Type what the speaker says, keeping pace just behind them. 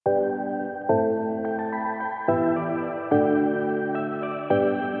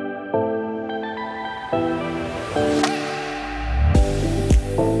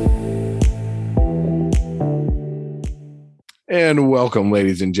And welcome,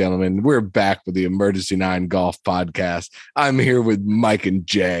 ladies and gentlemen. We're back with the Emergency 9 Golf Podcast. I'm here with Mike and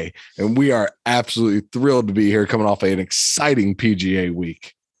Jay, and we are absolutely thrilled to be here coming off an exciting PGA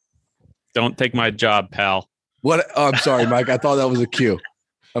week. Don't take my job, pal. What? Oh, I'm sorry, Mike. I thought that was a cue.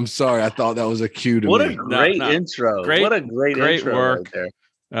 I'm sorry. I thought that was a cue to what me. A great intro. What a great intro work. Right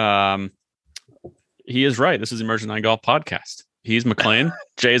there. He is right. This is the Emergency 9 Golf Podcast. He's McLean.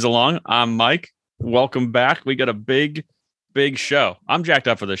 Jay's along. I'm Mike. Welcome back. We got a big show. I'm jacked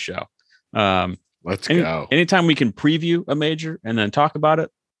up for this show. Let's go. Anytime we can preview a major and then talk about it,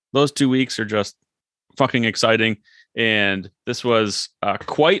 those 2 weeks are just fucking exciting. And this was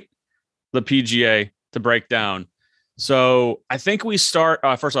quite the PGA to break down. So I think we start.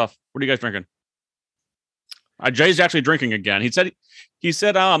 First off, what are you guys drinking? Jay's actually drinking again. He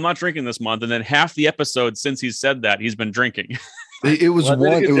said, "Oh, I'm not drinking this month." And then half the episode since he said that, he's been drinking. It was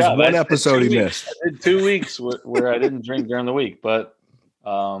one episode he missed. I did 2 weeks where I didn't drink during the week, but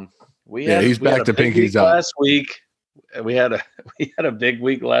he's back to pinkies up. Last week we had a big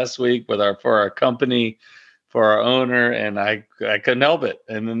week last week for our company, for our owner, and I couldn't help it.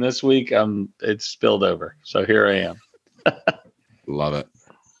 And then this week it's spilled over, so here I am. Love it.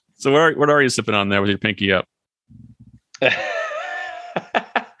 So what are you sipping on there with your pinky up?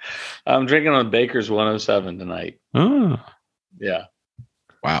 I'm drinking on Baker's 107 tonight. Oh. Yeah.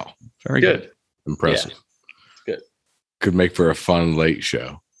 Wow. Very good. Impressive. Yeah, it's good. Could make for a fun late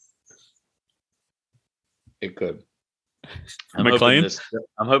show. It could. McLean?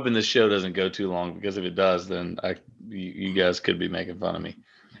 I'm hoping this show doesn't go too long, because if it does, then you guys could be making fun of me.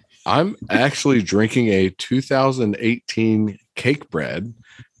 I'm actually drinking a 2018 cake bread,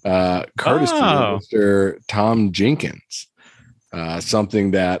 courtesy of Mr. Tom Jenkins.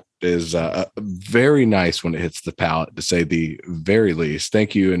 Something that is very nice when it hits the palate, to say the very least.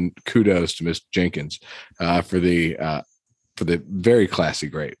 Thank you and kudos to Mr. Jenkins for the very classy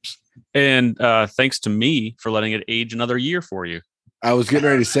grapes. And thanks to me for letting it age another year for you. I was getting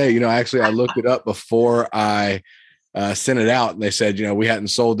ready to say, actually, I looked it up before I sent it out, and they said, we hadn't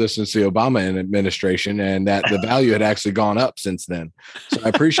sold this since the Obama administration, and that the value had actually gone up since then. So I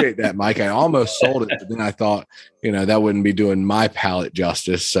appreciate that, Mike. I almost sold it, but then I thought, that wouldn't be doing my palate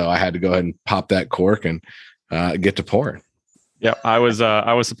justice. So I had to go ahead and pop that cork and get to pouring. Yeah, I was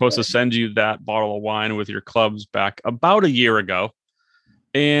supposed to send you that bottle of wine with your clubs back about a year ago.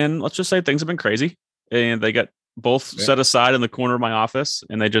 And let's just say things have been crazy, and they got both set aside in the corner of my office,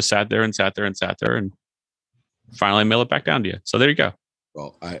 and they just sat there and finally mail it back down to you. So there you go.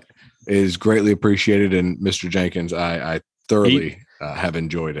 Well, it is greatly appreciated. And Mr. Jenkins, I thoroughly have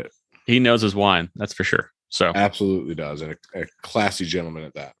enjoyed it. He knows his wine. That's for sure. So absolutely does. And a classy gentleman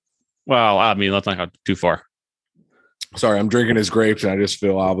at that. Well, I mean, let's not go too far. Sorry, I'm drinking his grapes, and I just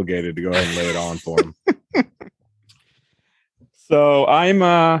feel obligated to go ahead and lay it on for him. So I'm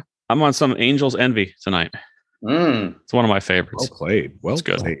on some Angel's Envy tonight. It's one of my favorites. Well played. Well, it's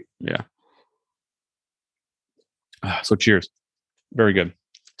good. Played. Yeah. So cheers. Very good.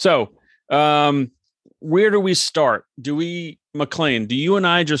 So where do we start? McLean, do you and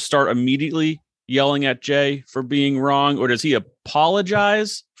I just start immediately yelling at Jay for being wrong, or does he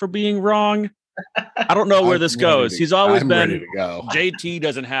apologize for being wrong? I don't know where this goes. He's always been ready to go. JT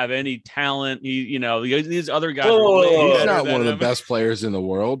doesn't have any talent. These other guys. He's not one of the best players in the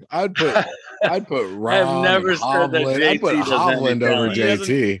world. I'd put Ron. I've never said that JT I'd put Hovland over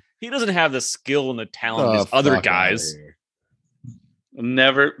JT. He doesn't have the skill and the talent as other guys.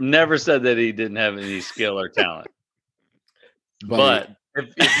 Never said that he didn't have any skill or talent. But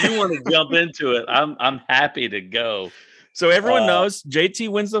if you want to jump into it, I'm happy to go. So everyone knows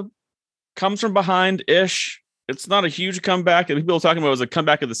JT comes from behind ish. It's not a huge comeback. And people are talking about it was a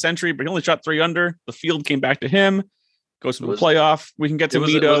comeback of the century, but he only shot 3 under. The field came back to him. Goes to the playoff. We can get to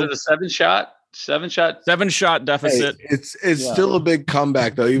Mito. Was it a 7-shot deficit. Hey, it's still a big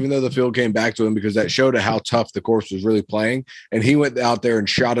comeback, though, even though the field came back to him, because that showed how tough the course was really playing. And he went out there and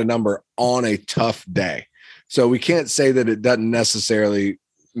shot a number on a tough day. So we can't say that it doesn't necessarily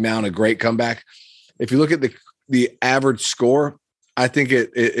mount a great comeback. If you look at the average score, I think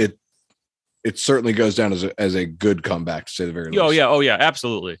it certainly goes down as a good comeback, to say the very least. Oh yeah,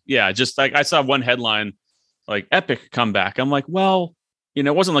 absolutely. Yeah, just like I saw one headline, like epic comeback. I'm like, well,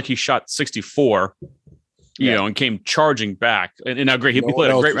 it wasn't like he shot 64, and came charging back. And now great, he played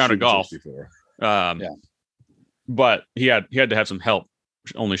a great round of golf. But he had to have some help,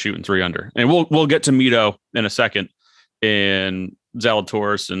 only shooting 3 under. And we'll get to Mito in a second, and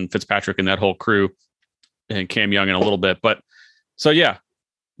Zalatoris and Fitzpatrick and that whole crew, and Cam Young in a little bit. But so yeah,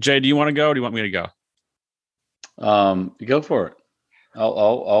 Jay, do you want to go? Or do you want me to go? You go for it.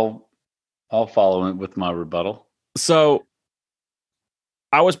 I'll follow it with my rebuttal. So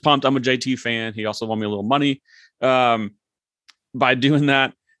I was pumped. I'm a JT fan. He also won me a little money by doing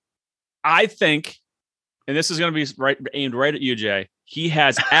that. I think, and this is going to be aimed right at you, Jay. He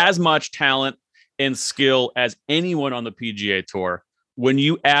has as much talent and skill as anyone on the PGA Tour when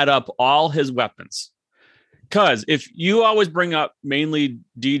you add up all his weapons. Because if you always bring up mainly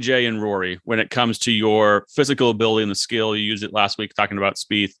DJ and Rory when it comes to your physical ability and the skill, you used it last week talking about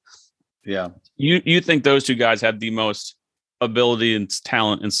Spieth. Yeah. You think those two guys have the most ability and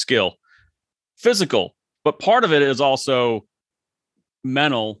talent and skill. Physical, but part of it is also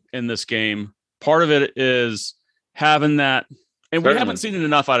mental in this game. Part of it is having that, and we haven't seen it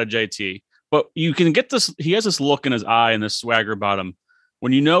enough out of JT, but you can get this. He has this look in his eye and this swagger about him.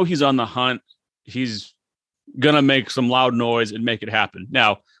 When you know he's on the hunt, he's going to make some loud noise and make it happen.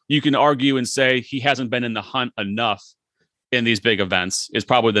 Now, you can argue and say he hasn't been in the hunt enough in these big events, is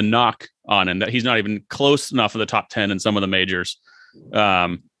probably the knock on him, that he's not even close enough for the top 10 in some of the majors.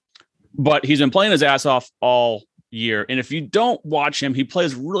 But he's been playing his ass off all year. And if you don't watch him, he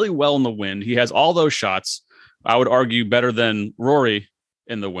plays really well in the wind. He has all those shots. I would argue better than Rory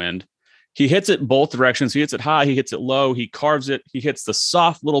in the wind. He hits it both directions. He hits it high. He hits it low. He carves it. He hits the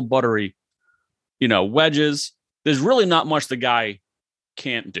soft little buttery, wedges. There's really not much the guy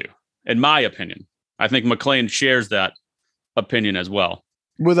can't do, in my opinion. I think McLean shares that opinion as well.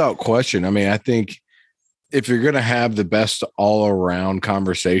 Without question. I mean, I think if you're going to have the best all around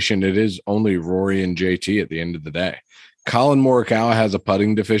conversation, it is only Rory and JT at the end of the day. Colin Morikawa has a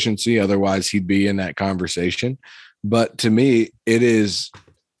putting deficiency. Otherwise he'd be in that conversation. But to me, it is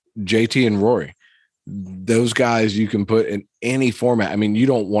JT and Rory. Those guys you can put in any format. I mean, you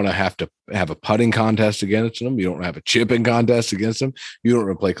don't want to have a putting contest against them. You don't have a chipping contest against them. You don't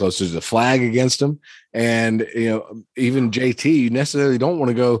want to play closer to the flag against them. And, even JT, you necessarily don't want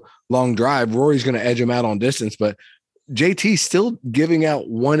to go long drive. Rory's going to edge him out on distance, but JT's still giving out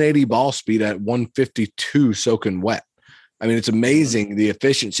 180 ball speed at 152 soaking wet. I mean, it's amazing the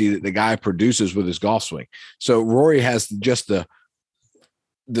efficiency that the guy produces with his golf swing. So Rory has just the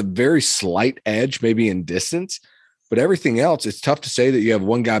very slight edge, maybe in distance, but everything else, it's tough to say that you have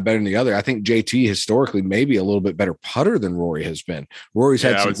one guy better than the other. I think JT historically maybe a little bit better putter than Rory has been. Rory's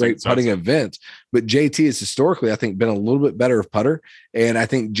had some great putting events, but JT has historically, I think, been a little bit better of putter. And I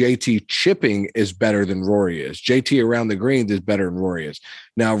think JT chipping is better than Rory is. JT around the greens is better than Rory is.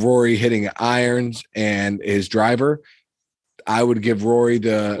 Now, Rory hitting irons and his driver, I would give Rory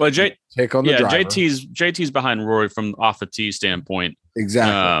the take on the driver. JT's behind Rory from off a tee standpoint.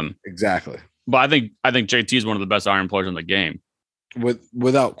 Exactly. But I think JT is one of the best iron players in the game.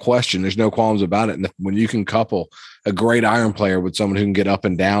 Without question, there's no qualms about it. And when you can couple a great iron player with someone who can get up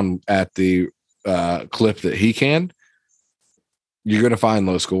and down at the clip that he can, you're going to find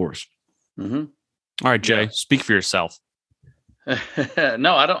low scores. Mm-hmm. All right, Jay, speak for yourself.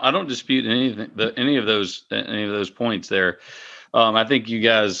 No, I don't dispute any of those points there. I think you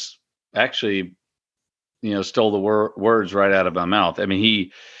guys actually, stole the words right out of my mouth. I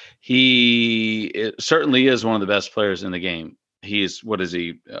mean, he certainly is one of the best players in the game. He's, what is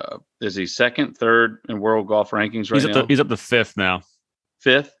he? Is he second, third in world golf rankings right now? He's up to fifth now.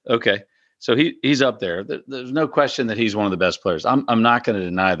 Fifth? Okay. So he's up there. There's no question that he's one of the best players. I'm not going to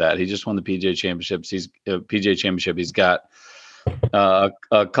deny that. He just won the PGA Championships. PGA Championship. He's got a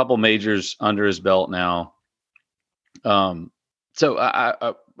couple majors under his belt now. So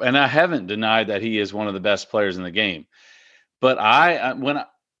I haven't denied that he is one of the best players in the game. But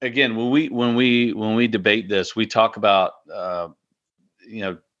when we debate this, we talk about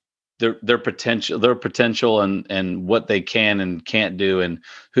their potential and what they can and can't do, and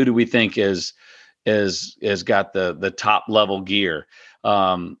who do we think is got the top level gear.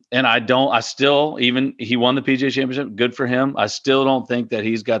 And he won the PGA Championship. Good for him. I still don't think that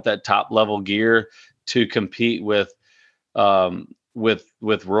he's got that top level gear to compete with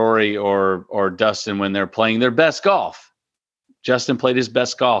Rory or Dustin when they're playing their best golf. Justin played his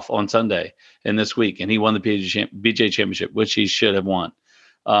best golf on Sunday and this week, and he won the PGA Championship, which he should have won.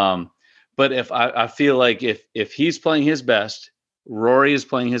 But if I feel like if he's playing his best, Rory is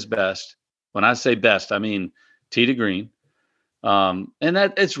playing his best. When I say best, I mean tee to green. And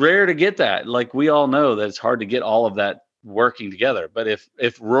that it's rare to get that. Like, we all know that it's hard to get all of that working together. But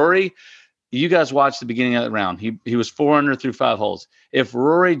if Rory, you guys watched the beginning of the round, he was 4 under through 5 holes. If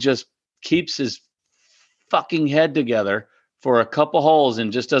Rory just keeps his fucking head together for a couple holes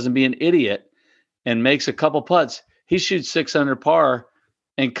and just doesn't be an idiot and makes a couple putts, he shoots 6 under par,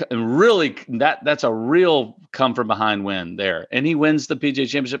 and really that's a real come from behind win there, and he wins the PGA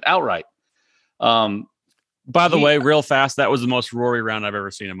Championship outright. By the way, real fast, that was the most Rory round I've ever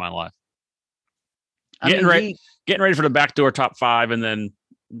seen in my life. Getting ready for the backdoor top 5, and then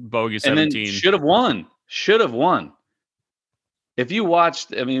bogey and then 17. should have won. If you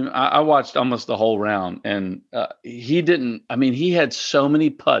watched, I mean, I watched almost the whole round, and he didn't. I mean, he had so many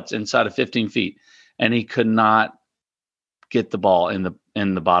putts inside of 15 feet, and he could not get the ball in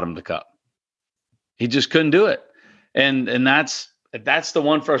the bottom of the cup. He just couldn't do it, and that's the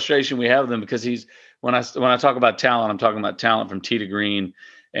one frustration we have with him, because he's when I talk about talent, I'm talking about talent from tee to green,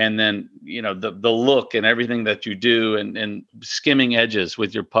 and then the look and everything that you do, and skimming edges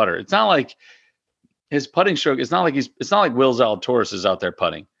with your putter. It's not like his putting stroke. It's not like Will Zalatoris is out there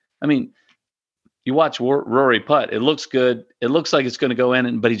putting. I mean, you watch Rory putt. It looks good. It looks like it's going to go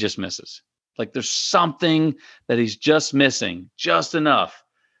in, but he just misses. Like there's something that he's just missing, just enough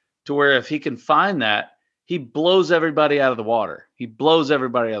to where if he can find that, he blows everybody out of the water.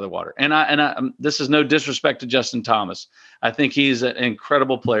 And this is no disrespect to Justin Thomas. I think he's an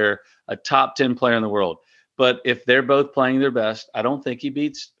incredible player, a top 10 player in the world. But if they're both playing their best, I don't think he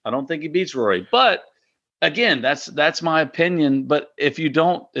beats Rory. But again, that's my opinion. But if you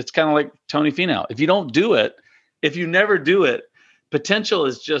don't, it's kind of like Tony Finau. If you don't do it, if you never do it, potential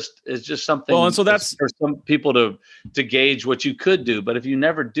is just something. Well, and so that's for some people to gauge what you could do. But if you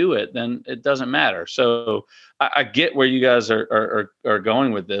never do it, then it doesn't matter. So I get where you guys are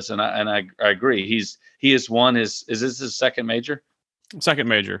going with this, and I agree. He has won his. Is this his second major? Second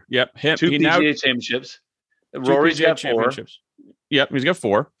major. Yep. Two PGA championships. Rory's got 4 championships. Yep, he's got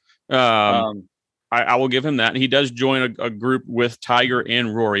 4. I will give him that. And he does join a group with Tiger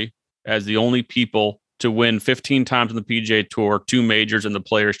and Rory as the only people to win 15 times on the PGA Tour, 2 majors, and the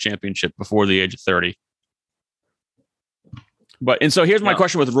Players Championship before the age of 30. So here's my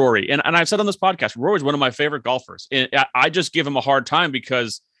question with Rory. And I've said on this podcast, Rory's one of my favorite golfers. And I just give him a hard time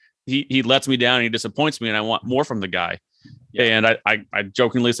because he lets me down and he disappoints me, and I want more from the guy. Yeah. And I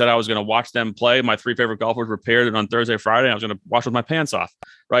jokingly said I was going to watch them play. My 3 favorite golfers were paired, and on Thursday, Friday, I was going to watch with my pants off.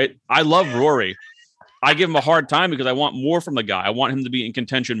 Right? I love Rory. I give him a hard time because I want more from the guy. I want him to be in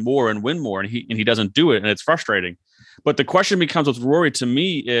contention more and win more, and he doesn't do it, and it's frustrating. But the question becomes with Rory to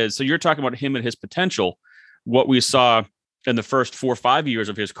me is, so you're talking about him and his potential, what we saw in the first 4 or 5 years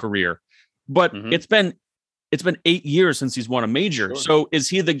of his career. But it's been 8 years since he's won a major. Sure. So is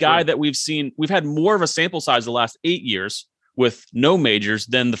he the guy that we've seen? We've had more of a sample size the last 8 years with no majors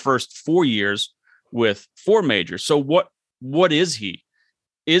than the first 4 years with 4 majors. So what is he?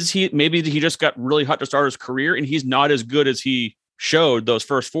 Is he, maybe he just got really hot to start his career and he's not as good as he showed those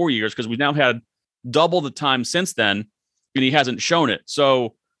first 4 years, because we've now had double the time since then and he hasn't shown it.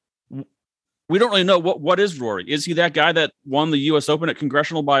 So we don't really know what is Rory. Is he that guy that won the US Open at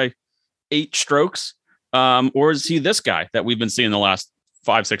Congressional by 8 strokes? Or is he this guy that we've been seeing the last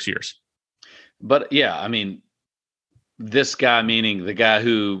 5-6 years? But yeah, I mean, this guy, meaning the guy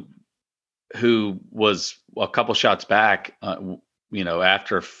who was a couple shots back,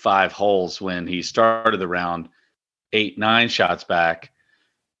 after 5 holes when he started the round, 8-9 shots back,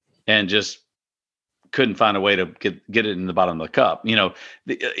 and just couldn't find a way to get it in the bottom of the cup.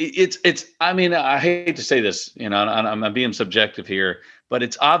 It's. I mean, I hate to say this, and I'm being subjective here, but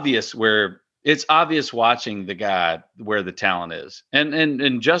it's obvious watching the guy where the talent is,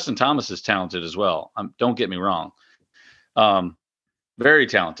 and Justin Thomas is talented as well. Don't get me wrong, very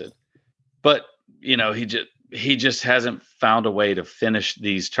talented, but he just hasn't found a way to finish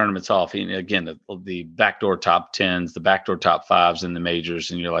these tournaments off. Again, the backdoor top 10s, the backdoor top 5s in the majors,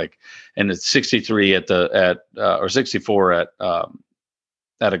 and you're like, and it's 63 or 64 at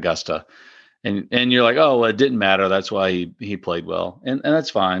Augusta, and you're like, oh, well, it didn't matter. That's why he played well, and that's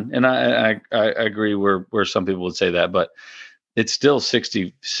fine. And I agree where some people would say that, but it's still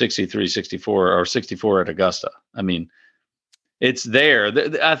 60, 63, 64, or 64 at Augusta. I mean, it's there.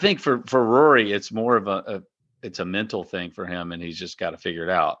 I think for Rory, it's more of it's a mental thing for him, and he's just got to figure it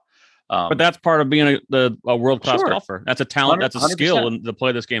out. But that's part of being a world-class golfer. That's a talent. 100%. That's a skill to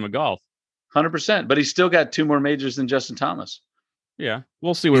play this game of golf. 100%. But he's still got 2 more majors than Justin Thomas. Yeah,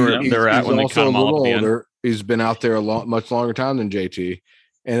 we'll see where they're at when they cut him all up at the end. He's been out there much longer time than JT,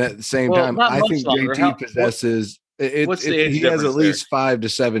 and at the same time, I think JT possesses. What's the age he has at least 5 to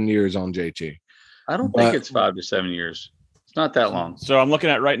 7 years on JT. I don't think it's 5 to 7 years. It's not that long. So I'm looking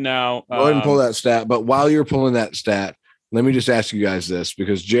at right now. Go ahead and pull that stat. But while you're pulling that stat, let me just ask you guys this,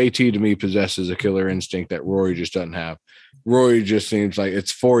 because JT to me possesses a killer instinct that Rory just doesn't have. Rory just seems like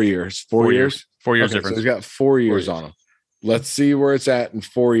it's 4 years. 4 years? 4 years okay, difference. So he's got 4 years on him. Let's see where it's at in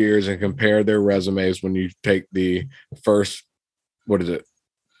 4 years and compare their resumes when you take the first,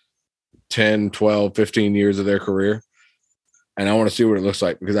 10, 12, 15 years of their career. And I want to see what it looks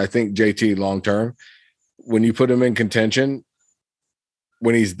like, because I think JT long-term, when you put him in contention,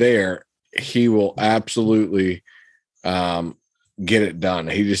 when he's there, he will absolutely get it done.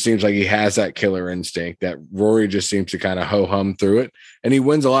 He just seems like he has that killer instinct that Rory just seems to kind of ho-hum through it. And he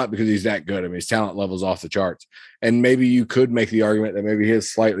wins a lot because he's that good. I mean, his talent level's off the charts. And maybe you could make the argument that maybe he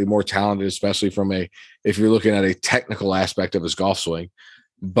is slightly more talented, especially from if you're looking at a technical aspect of his golf swing.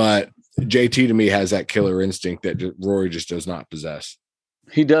 But JT to me has that killer instinct that Rory just does not possess.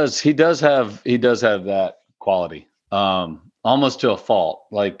 He does have that quality, almost to a fault.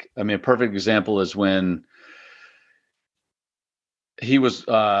 Like, I mean, a perfect example is when he was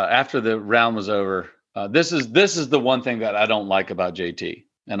after the round was over. This is the one thing that I don't like about JT,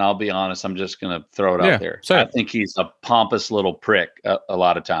 and I'll be honest. I'm just gonna throw it out there. I think he's a pompous little prick a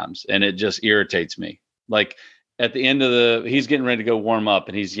lot of times, and it just irritates me. Like at the end of he's getting ready to go warm up,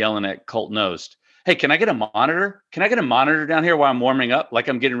 and he's yelling at Colt Knost, "Hey, can I get a monitor? Can I get a monitor down here while I'm warming up? Like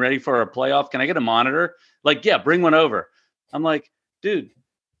I'm getting ready for a playoff. Can I get a monitor? Like, yeah, bring one over." I'm like, dude,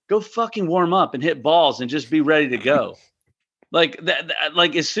 go fucking warm up and hit balls and just be ready to go. Like that,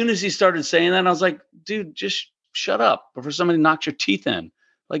 like as soon as he started saying that, I was like, dude, just shut up before somebody knocks your teeth in.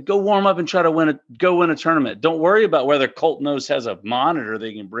 Like, go warm up and try to win a tournament. Don't worry about whether Colt Knost has a monitor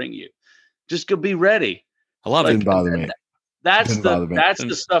they can bring you. Just go be ready. I love it. Didn't bother me. That's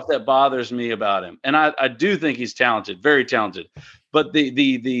the stuff that bothers me about him. And I do think he's talented, very talented. But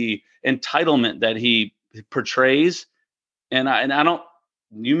the entitlement that he portrays, and I don't.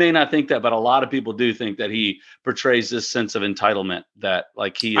 You may not think that, but a lot of people do think that he portrays this sense of entitlement that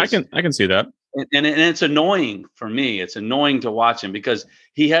like he is. I can see that. And it's annoying for me. It's annoying to watch him because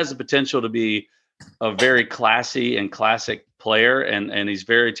he has the potential to be a very classy and classic player and he's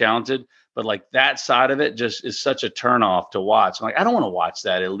very talented. But like that side of it just is such a turnoff to watch. I'm like, I don't want to watch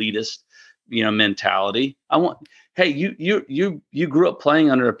that elitist, mentality. Hey, you grew up playing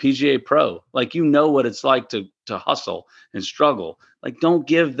under a PGA pro. Like, you know what it's like to hustle and struggle. Like, don't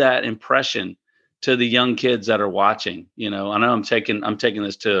give that impression to the young kids that are watching. I know I'm taking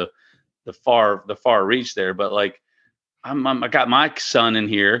this to the far reach there, but like I got my son in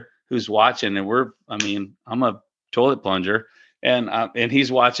here who's watching, and I'm a toilet plunger, and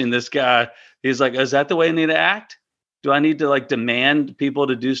he's watching this guy. He's like, is that the way I need to act? Do I need to like demand people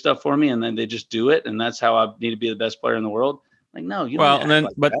to do stuff for me, and then they just do it, and that's how I need to be the best player in the world? Like, no, you. Well, and then,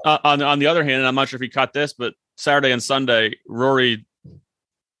 like on the other hand, and I'm not sure if he caught this, but Saturday and Sunday, Rory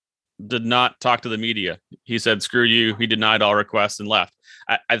did not talk to the media. He said, "Screw you." He denied all requests and left.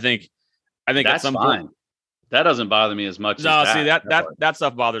 I think that's at some fine. point, that doesn't bother me as much. No, see that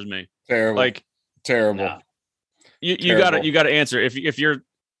stuff bothers me. Terrible. Like terrible. Yeah. You got to answer if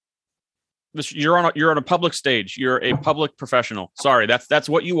you're on a public stage. You're a public professional. Sorry, that's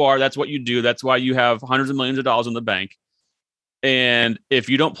what you are. That's what you do. That's why you have hundreds of millions of dollars in the bank. And if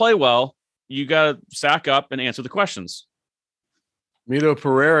you don't play well, you got to sack up and answer the questions. Mito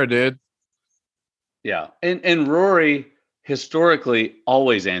Pereira did. Yeah, and Rory historically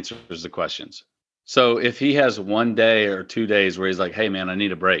always answers the questions. So if he has 1 day or 2 days where he's like, "Hey man, I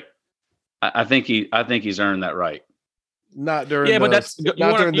need a break," I think he's earned that right. Not during but that's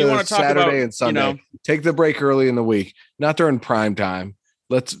during the Saturday and Sunday. Take the break early in the week, not during prime time.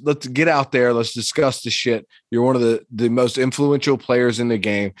 Let's get out there. Let's discuss the shit. You're one of the most influential players in the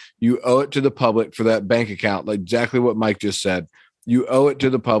game. You owe it to the public for that bank account, like exactly what Mike just said. You owe it to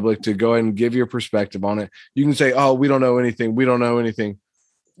the public to go ahead and give your perspective on it. You can say, "Oh, we don't know anything. We don't know anything."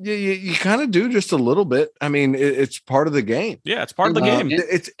 You kind of do just a little bit. I mean, it's part of the game. Yeah, it's part of the game.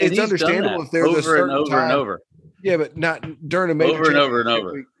 It's understandable if there's a certain time. And over. Yeah, but not during a major over and over and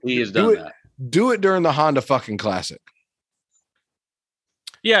over. He has done that. Do it during the Honda fucking Classic.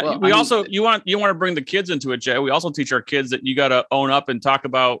 Yeah, well, you want to bring the kids into it, Jay. We also teach our kids that you got to own up and talk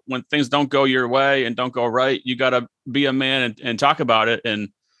about when things don't go your way and don't go right. You got to be a man and talk about it. And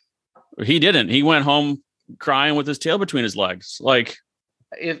he didn't. He went home crying with his tail between his legs. Like,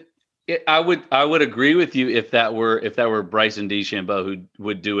 I would agree with you if that were Bryson DeChambeau who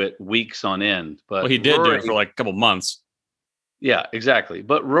would do it weeks on end. But he did do it for like a couple months. Yeah, exactly.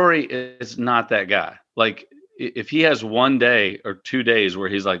 But Rory is not that guy. Like, if he has 1 day or 2 days where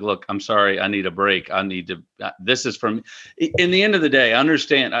he's like, "Look, I'm sorry, I need a break. I need to. This is from." In the end of the day, I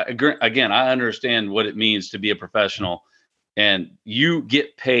understand. I understand what it means to be a professional, and you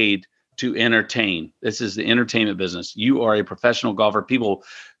get paid to entertain. This is the entertainment business. You are a professional golfer. People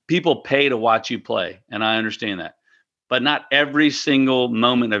pay to watch you play, and I understand that. But not every single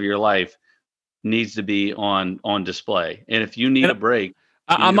moment of your life needs to be on display. And if you need a break.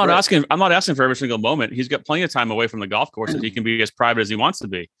 I'm not asking for every single moment. He's got plenty of time away from the golf course that he can be as private as he wants to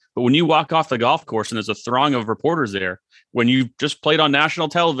be. But when you walk off the golf course and there's a throng of reporters there, when you just played on national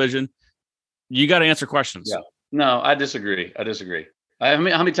television, you got to answer questions. Yeah. No, I disagree. How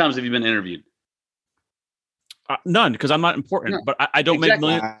many times have you been interviewed? None, because I'm not important. No. But I don't make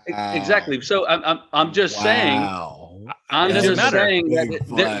millions. Exactly. So I'm just saying. I'm It doesn't just matter. saying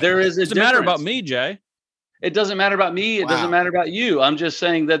that there is a It doesn't difference. matter about me, Jay. It doesn't matter about me. It doesn't matter about you. I'm just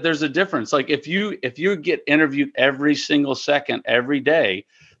saying that there's a difference. Like if you get interviewed every single second, every day,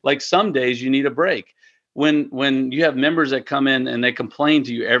 like some days you need a break. When you have members that come in and they complain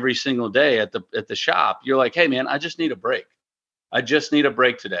to you every single day at the shop, you're like, hey man, I just need a break. I just need a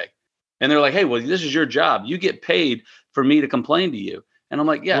break today. And they're like, hey, well, this is your job. You get paid for me to complain to you. And I'm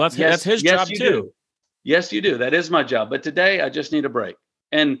like, yeah, well, that's his job too. Do. Yes, you do. That is my job. But today I just need a break.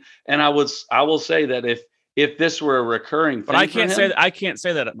 And I will say that if this were a recurring thing, but I can't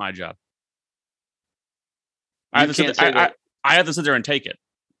say that at my job. I have to sit there and take it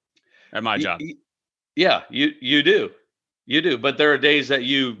at my job. Yeah, you do. You do. But there are days that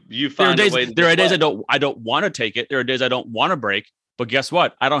you find a way to there are days I don't want to take it. There are days I don't want to break. But guess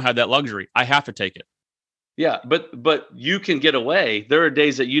what? I don't have that luxury. I have to take it. Yeah, but you can get away. There are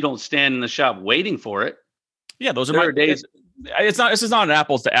days that you don't stand in the shop waiting for it. Yeah, those are days. It's not. This is not an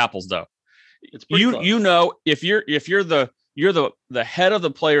apples to apples though. It's you know, if you're the head of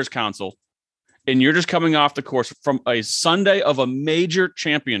the players council, and you're just coming off the course from a Sunday of a major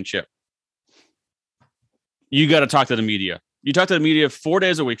championship, you got to talk to the media. You talk to the media 4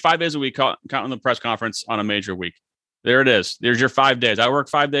 days a week, 5 days a week, counting the press conference on a major week. There it is. There's your 5 days. I work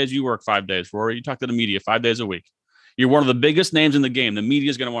 5 days. You work 5 days. Rory, you talk to the media 5 days a week. You're one of the biggest names in the game. The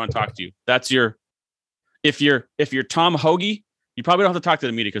media is going to want to talk to you. That's your. If you're Tom Hoagie, you probably don't have to talk to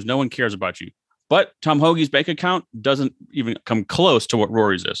the media because no one cares about you. But Tom Hoagie's bank account doesn't even come close to what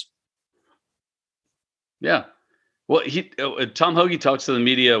Rory's is. Yeah. Well, Tom Hoagie talks to the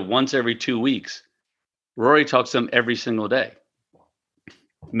media once every 2 weeks. Rory talks to them every single day.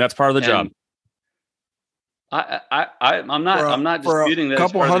 And that's part of the job. I'm not disputing that. A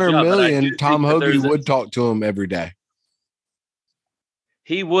couple $100 million, Tom Hoagie would talk to him every day.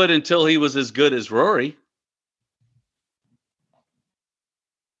 He would until he was as good as Rory.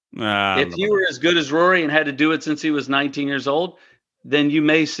 If he were as good as Rory and had to do it since he was 19 years old, then you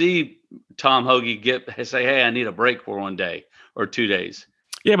may see Tom Hoagie say, "Hey, I need a break for 1 day or 2 days."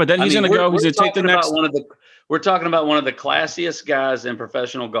 Yeah, but then he's going to go. He's going to take the next. We're talking about one of the classiest guys in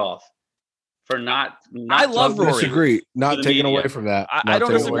professional golf. For not I love Rory. Disagree. Not taking away from that. I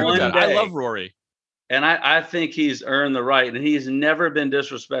don't disagree with that. I love Rory. And I think he's earned the right. And he's never been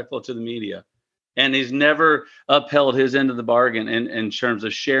disrespectful to the media. And he's never upheld his end of the bargain in terms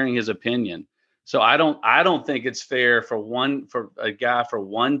of sharing his opinion. So I don't think it's fair for a guy for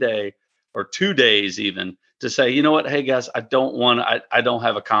 1 day or 2 days even to say, you know what, hey guys, I don't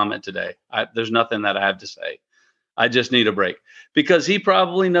have a comment today. There's nothing that I have to say. I just need a break. Because he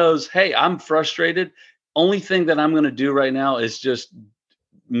probably knows, hey, I'm frustrated. Only thing that I'm going to do right now is just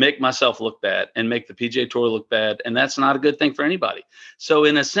make myself look bad and make the PGA Tour look bad. And that's not a good thing for anybody. So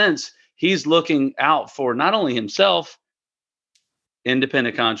in a sense, he's looking out for not only himself,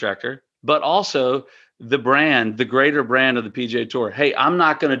 independent contractor, but also the brand, the greater brand of the PGA Tour. Hey, I'm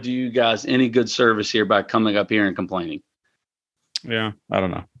not going to do you guys any good service here by coming up here and complaining. Yeah, I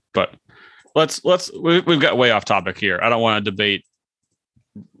don't know. But we've got way off topic here. I don't want to debate,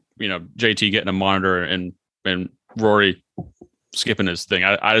 JT getting a monitor and Rory skipping his thing.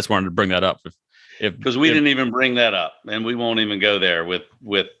 I just wanted to bring that up because we didn't even bring that up, and we won't even go there with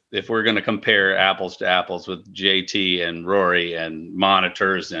if we're going to compare apples to apples with JT and Rory and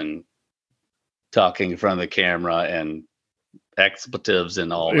monitors and talking in front of the camera and expletives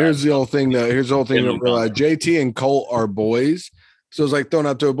and all. Here's the whole thing though. Here's the whole thing to realize: JT and Colt are boys. So it's like throwing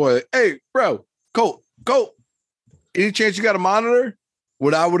out to a boy, like, hey, bro, Colt, any chance you got a monitor?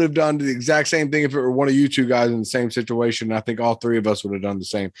 What I would have done the exact same thing if it were one of you two guys in the same situation. I think all three of us would have done the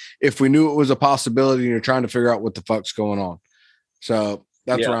same if we knew it was a possibility and you're trying to figure out what the fuck's going on. So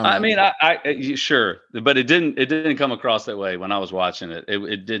that's where I'm at. I sure, but it didn't come across that way when I was watching it.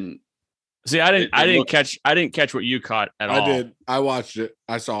 It didn't. See, I didn't catch what you caught at all. I did. I watched it.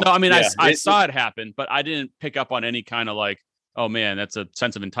 I saw it. No, I mean, yeah, I saw it happen, but I didn't pick up on any kind of like, oh man, that's a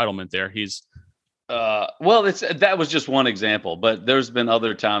sense of entitlement there. He's that was just one example, but there's been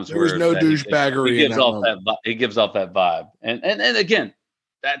other times there was no douchebaggery. It gives off that vibe. And again,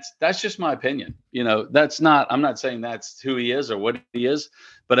 that's just my opinion. I'm not saying that's who he is or what he is,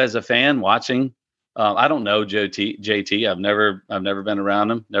 but as a fan watching, I don't know JT. I've never been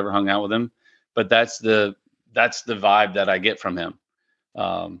around him, never hung out with him, but that's the vibe that I get from him.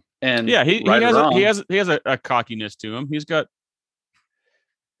 And yeah, he has a cockiness to him. He's got.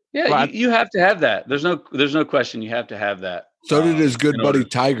 Yeah, you have to have that. There's no question. You have to have that. So did his good buddy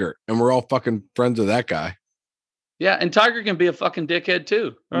Tiger, and we're all fucking friends of that guy. Yeah, and Tiger can be a fucking dickhead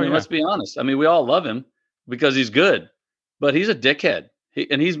too. I mean, let's be honest. I mean, we all love him, because he's good, but he's a dickhead.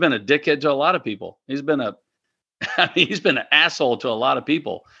 He's been a dickhead to a lot of people. He's been he's been an asshole to a lot of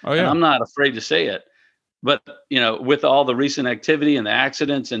people. Oh, yeah. And I'm not afraid to say it. But, with all the recent activity and the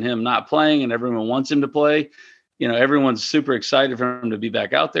accidents and him not playing and everyone wants him to play, everyone's super excited for him to be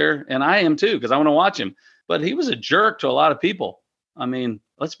back out there. And I am too, because I want to watch him. But he was a jerk to a lot of people. I mean,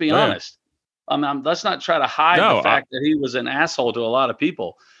 let's be honest. Let's not try to hide the fact that he was an asshole to a lot of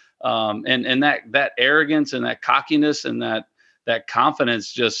people. And that arrogance and that cockiness and that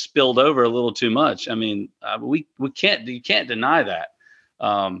confidence just spilled over a little too much. I mean, you can't deny that.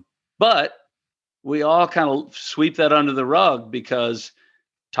 But we all kind of sweep that under the rug because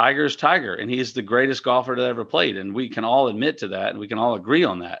Tiger's Tiger, and he's the greatest golfer that ever played. And we can all admit to that, and we can all agree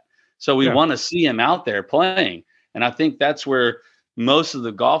on that. So we want to see him out there playing. And I think that's where most of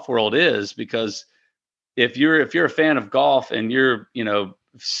the golf world is, because if you're a fan of golf and you're,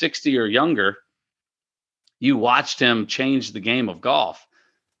 60 or younger, you watched him change the game of golf.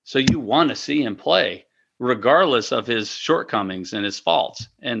 So you want to see him play regardless of his shortcomings and his faults.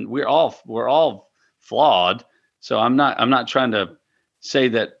 And we're all flawed. So I'm not trying to say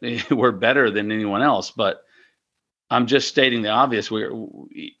that we're better than anyone else, but I'm just stating the obvious.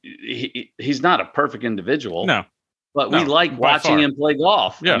 He's not a perfect individual. No. But we like watching him play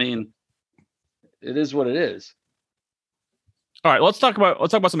golf. Yeah. I mean, it is what it is. All right, let's talk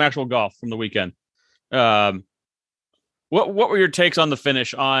about some actual golf from the weekend. What were your takes on the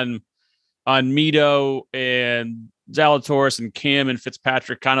finish on Mito and Zalatoris and Kim and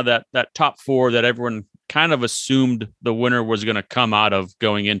Fitzpatrick? Kind of that top four that everyone kind of assumed the winner was going to come out of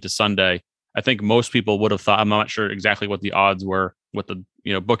going into Sunday. I think most people would have thought. I'm not sure exactly what the odds were, what the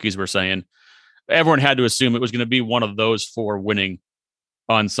bookies were saying. Everyone had to assume it was going to be one of those four winning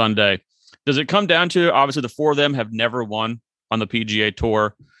on Sunday. Does it come down to, obviously the four of them have never won on the PGA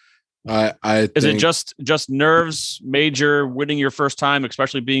Tour? Is it just nerves, major, winning your first time,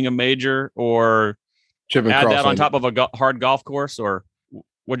 especially being a major, or add that on top of a hard golf course, or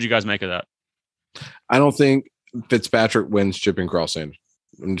what did you guys make of that? I don't think Fitzpatrick wins Chipping Cross Sand.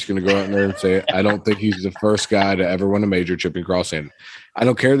 I'm just going to go out there and say it. I don't think he's the first guy to ever win a major Chipping Cross Sand. I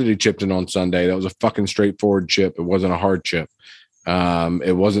don't care that he chipped in on Sunday. That was a fucking straightforward chip. It wasn't a hard chip.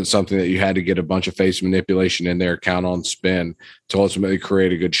 It wasn't something that you had to get a bunch of face manipulation in there, count on spin to ultimately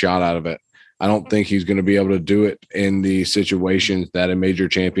create a good shot out of it. I don't think he's going to be able to do it in the situations that a major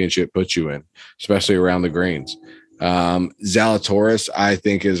championship puts you in, especially around the greens. Zalatoris, I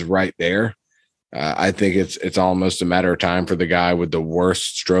think, is right there. I think it's almost a matter of time for the guy with the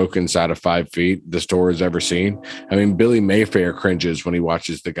worst stroke inside of 5 feet this tour has ever seen. I mean, Billy Mayfair cringes when he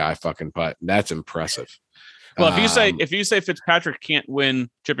watches the guy fucking putt. That's impressive. Well, if you say Fitzpatrick can't win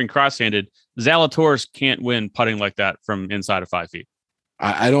chipping cross-handed, Zalatoris can't win putting like that from inside of 5 feet.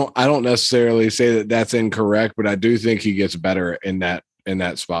 I don't necessarily say that that's incorrect, but I do think he gets better in that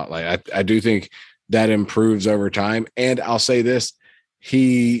spotlight. I do think that improves over time. And I'll say this,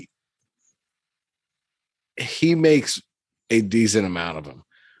 he makes a decent amount of them.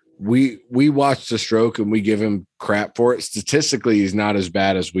 We watch the stroke and we give him crap for it. Statistically, he's not as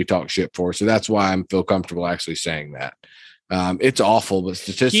bad as we talk shit for. So that's why I feel comfortable actually saying that. It's awful, but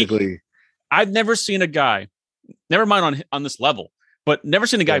statistically, I've never seen a guy, never mind on this level, but never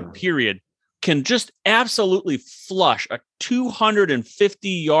seen a guy, period, can just absolutely flush a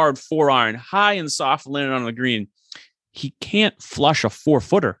 250-yard 4-iron high and soft landing on the green. He can't flush a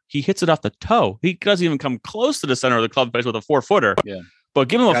 4-footer. He hits it off the toe. He doesn't even come close to the center of the club face with a 4-footer. Yeah. But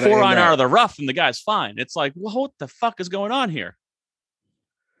give him a 4-iron out of the rough and the guy's fine. It's like, well, what the fuck is going on here?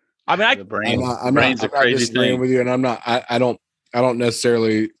 I mean, I'm not disagreeing with you, and I don't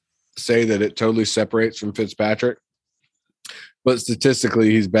necessarily say that it totally separates from Fitzpatrick, but statistically,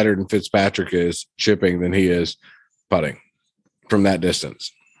 he's better than Fitzpatrick is chipping than he is putting from that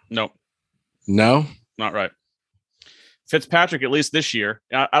distance. No, not right. Fitzpatrick, at least this year,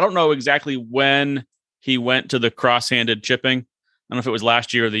 I don't know exactly when he went to the cross-handed chipping. I don't know if it was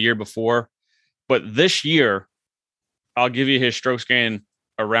last year or the year before, but this year, I'll give you his strokes gain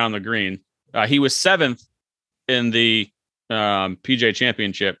around the green. He was 7th in the PGA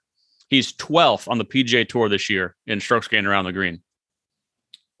Championship. He's 12th on the PGA Tour this year in strokes gain around the green.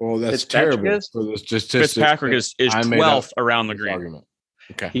 Well, that's terrible for the statistics. Fitzpatrick is 12th around the green. Argument.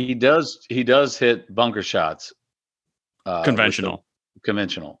 Okay, he does hit bunker shots. Conventional.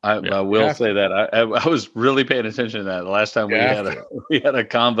 I will say that I was really paying attention to that the last time we had a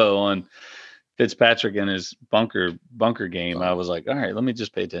combo on Fitzpatrick and his bunker game. I was like, all right, let me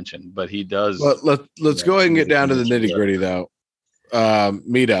just pay attention. But he does. Well, let's go ahead and get down to the nitty gritty though.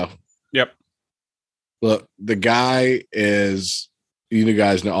 Mito. Yep. Look, the guy is you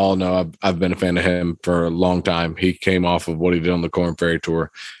guys all know I've been a fan of him for a long time. He came off of what he did on the Corn Ferry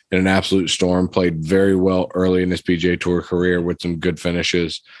Tour in an absolute storm, played very well early in his PGA Tour career with some good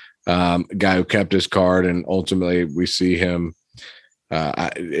finishes. Guy who kept his card, and ultimately we see him.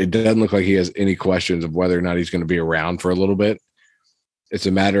 It doesn't look like he has any questions of whether or not he's going to be around for a little bit. It's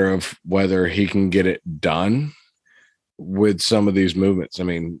a matter of whether he can get it done with some of these movements. I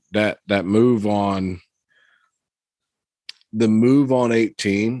mean, that move on. The move on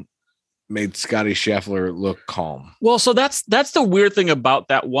 18 made Scotty Scheffler look calm. Well, so that's the weird thing about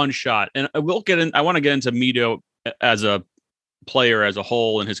that one shot. And I want to get into Mito as a player as a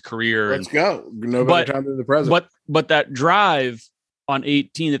whole in his career. Let's go. No better time than the present. But that drive on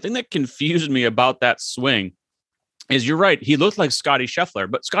 18, the thing that confused me about that swing is you're right. He looked like Scotty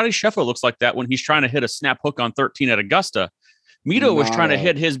Scheffler, but Scotty Scheffler looks like that when he's trying to hit a snap hook on 13 at Augusta. Mito was trying to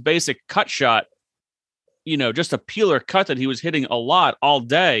hit his basic cut shot, just a peeler cut that he was hitting a lot all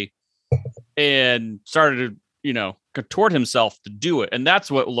day, and started to, contort himself to do it. And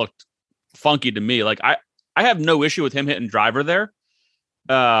that's what looked funky to me. Like I have no issue with him hitting driver there.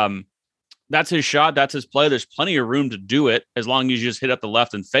 That's his shot. That's his play. There's plenty of room to do it as long as you just hit up the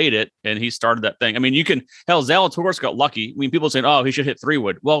left and fade it. And he started that thing. I mean, Zalatoris got lucky. I mean, people saying, oh, he should hit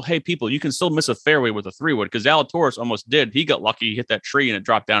 3-wood. Well, hey, people, you can still miss a fairway with a 3-wood because Zalatoris almost did. He got lucky. He hit that tree and it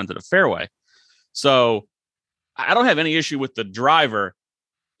dropped down into the fairway. So I don't have any issue with the driver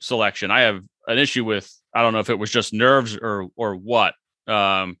selection. I have an issue with, I don't know if it was just nerves or what,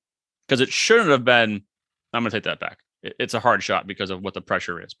 because it shouldn't have been. I'm going to take that back. It's a hard shot because of what the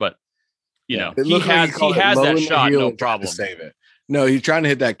pressure is, but he has that shot, no problem. To save it. No, he's trying to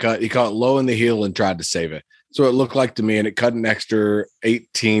hit that cut. He caught it low in the heel and tried to save it. So it looked like to me, and it cut an extra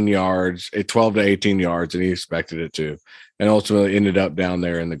 18 yards, 12 to 18 yards, and he expected it to, and ultimately ended up down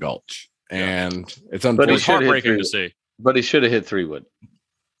there in the gulch. And it's unfortunate. But it's heartbreaking to see. But he should have hit 3-wood.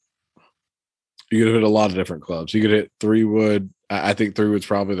 You could have hit a lot of different clubs. You could hit 3-wood. I think 3-wood's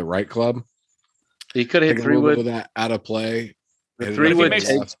probably the right club. He could have hit 3-wood. With that out of play. The 3-wood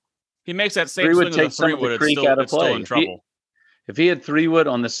he makes that same swing with the 3-wood. It's still in trouble. If he had 3-wood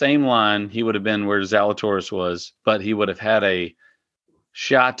on the same line, he would have been where Zalatoris was, but he would have had a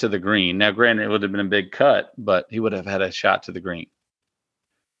shot to the green. Now, granted, it would have been a big cut, but he would have had a shot to the green.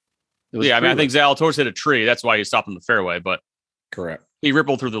 I think Zalatoris hit a tree. That's why he stopped in the fairway, but correct. He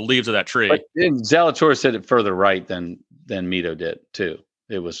rippled through the leaves of that tree. But Zalatoris hit it further right than Mito did, too.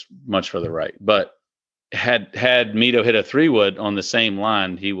 It was much further right. But had Mito hit a 3-wood on the same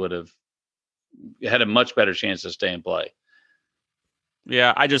line, he would have had a much better chance to stay in play.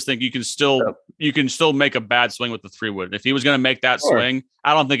 Yeah, I just think you can still make a bad swing with the 3-wood. If he was going to make that swing,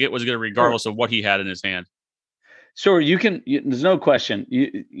 I don't think it was going to, regardless of what he had in his hand. Sure, there's no question.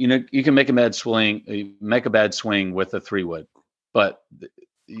 You can make a bad swing with a 3-wood, but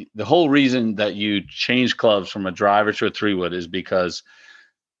the whole reason that you change clubs from a driver to a 3-wood is because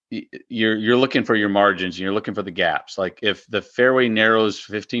you're looking for your margins and you're looking for the gaps. Like if the fairway narrows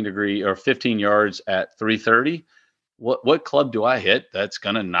 15 yards at 330, what club do I hit that's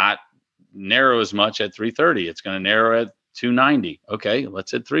going to not narrow as much at 330? It's going to narrow at 290. Okay,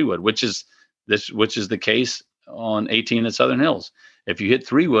 let's hit 3-wood, which is the case on 18 at Southern Hills. If you hit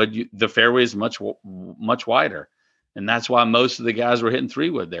 3-wood, the fairway is much wider, and that's why most of the guys were hitting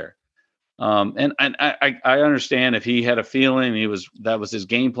 3-wood there. And I understand if he had a feeling that was his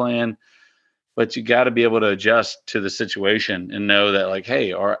game plan, but you got to be able to adjust to the situation and know that, like,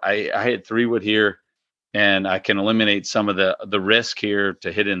 hey, I hit 3-wood here, and I can eliminate some of the risk here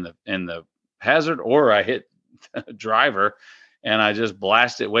to hit in the hazard, or I hit a driver and I just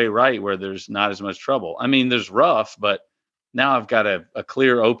blast it way right where there's not as much trouble. I mean, there's rough, but now I've got a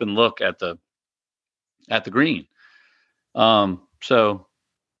clear open look at the green. So.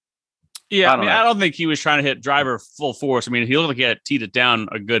 Yeah, I don't think he was trying to hit driver full force. I mean, he looked like he had teed it down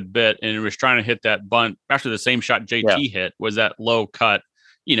a good bit, and he was trying to hit that bunt after the same shot JT hit was that low cut.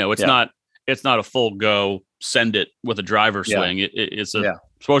 It's not a full go send it with a driver swing. It's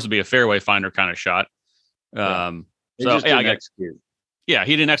supposed to be a fairway finder kind of shot. He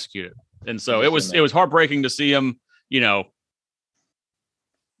didn't execute it, and so it was heartbreaking to see him,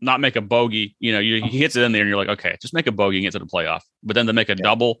 not make a bogey. He hits it in there and you're like, okay, just make a bogey and get to the playoff. But then to make a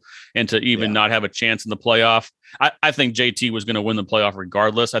double and to even not have a chance in the playoff, I think JT was going to win the playoff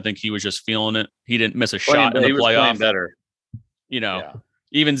regardless. I think he was just feeling it. He didn't miss a shot in the playoff. Better.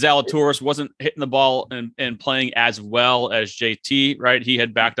 Even Zalatoris wasn't hitting the ball and playing as well as JT, right? He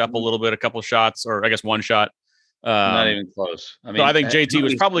had backed up a little bit, a couple shots, or I guess one shot. Not even close. I think JT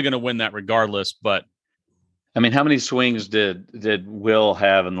was probably going to win that regardless, but I mean, how many swings did Will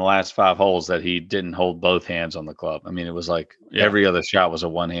have in the last 5 holes that he didn't hold both hands on the club? I mean, it was like every other shot was a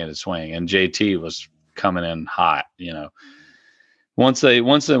one-handed swing, and JT was coming in hot. Once they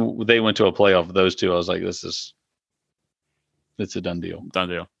went to a playoff, those two, I was like, it's a done deal. Done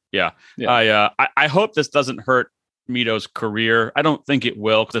deal. Yeah. I hope this doesn't hurt Mito's career. I don't think it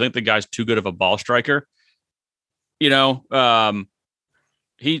will, because I think the guy's too good of a ball striker. He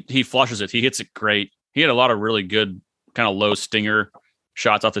flushes it. He hits it great. He had a lot of really good kind of low stinger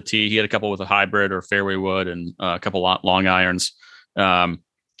shots off the tee. He had a couple with a hybrid or fairway wood and a couple long irons.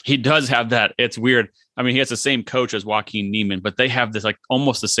 He does have that. It's weird. I mean, he has the same coach as Joaquin Niemann, but they have this like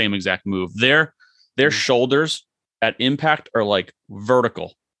almost the same exact move. Their shoulders at impact are like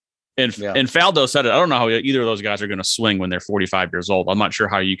vertical. And Faldo said it. I don't know how either of those guys are going to swing when they're 45 years old. I'm not sure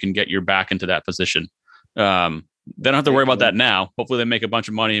how you can get your back into that position. They don't have to worry about that now. Hopefully they make a bunch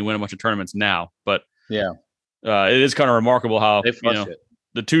of money and win a bunch of tournaments now. But it is kind of remarkable how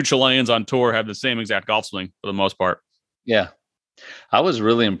the two Chileans on tour have the same exact golf swing for the most part. Yeah. I was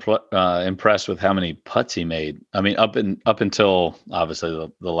really impressed with how many putts he made. I mean, up until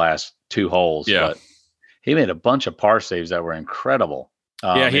obviously the last 2 holes. Yeah. But he made a bunch of par saves that were incredible. He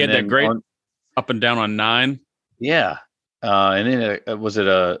had that great up and down on 9. Yeah. And then was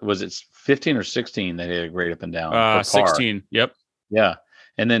it 15 or 16 that he had a great up and down? 16. Yep. Yeah.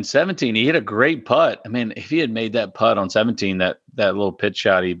 And then 17, he hit a great putt. I mean, if he had made that putt on 17, that little pitch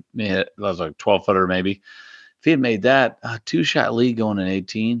shot he hit, that was like 12-footer maybe. If he had made that, a 2-shot lead going in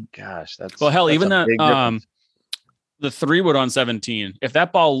 18, gosh, that's even that the 3-wood on 17. If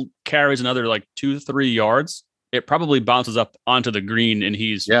that ball carries another like 2-3 yards, it probably bounces up onto the green, and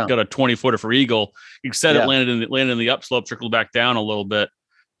he's got a 20-footer for eagle. Instead, it landed in the upslope, trickled back down a little bit.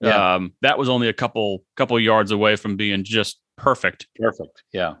 Yeah. That was only a couple yards away from being just perfect. Perfect.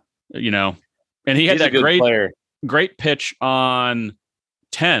 Yeah. And he had that great pitch on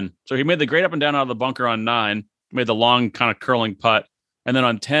 10. So he made the great up and down out of the bunker on 9, made the long kind of curling putt. And then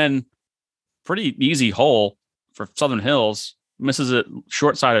on 10, pretty easy hole for Southern Hills, misses it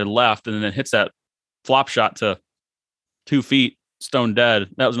short-sided left, and then hits that flop shot to 2 feet, stone dead.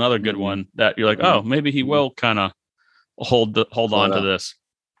 That was another good one that you're like, oh, maybe he will kind of hold on to this.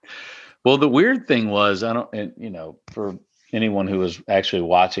 Well, the weird thing was, for anyone who was actually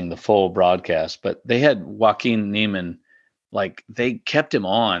watching the full broadcast, but they had Joaquin Niemann, like they kept him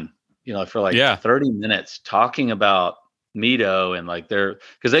on, for like 30 minutes talking about Mito and like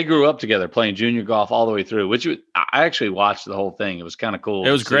because they grew up together playing junior golf all the way through, I actually watched the whole thing. It was kind of cool.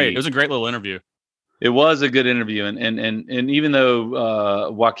 It was great. It was a great little interview. It was a good interview. And even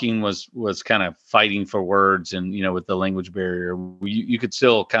though Joaquin was kind of fighting for words and, with the language barrier, you could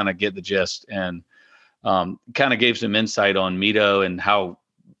still kind of get the gist, and kind of gave some insight on Mito and how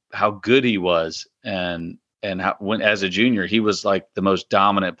good he was. And how, when as a junior, he was like the most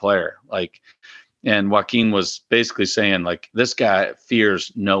dominant player. And Joaquin was basically saying like, this guy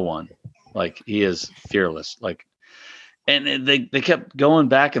fears no one. Like he is fearless. And they kept going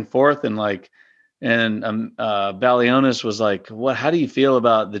back and forth and Balionis was like, how do you feel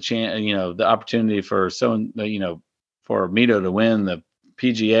about the opportunity for for Mito to win the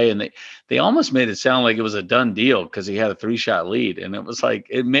PGA? And they almost made it sound like it was a done deal because he had a 3-shot lead. And it was like,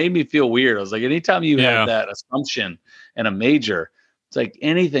 it made me feel weird. I was like, anytime you have that assumption in a major, it's like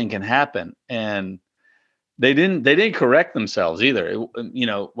anything can happen. And they didn't correct themselves either.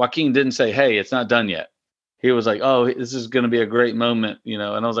 Joaquin didn't say, hey, it's not done yet. He was like, oh, this is going to be a great moment, and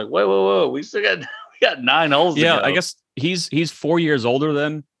I was like, whoa, we still got 9 holes. Yeah, to go. I guess he's 4 years older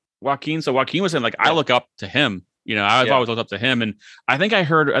than Joaquin. So Joaquin was saying like, I look up to him. I've always looked up to him. And I think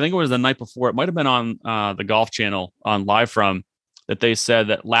it was the night before, it might've been on the Golf Channel on Live From, that they said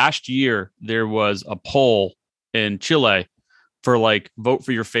that last year there was a poll in Chile for vote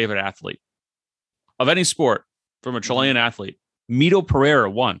for your favorite athlete of any sport from a Chilean athlete. Mito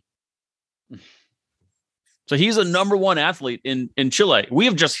Pereira won. So he's a number 1 athlete in Chile.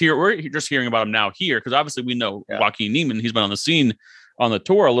 We're just hearing about him now here, because obviously we know Joaquin Niemann. He's been on the scene on the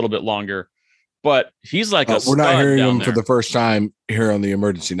tour a little bit longer, but he's like we're not hearing him for the first time here on the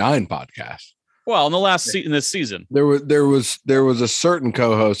Emergency 9 podcast. Well, in this season, there was a certain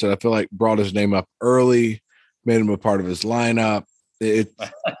co-host that I feel like brought his name up early, made him a part of his lineup. I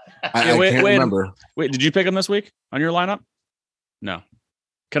can't remember. Wait, did you pick him this week on your lineup? No.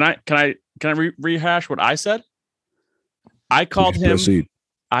 Can I rehash what I said? I called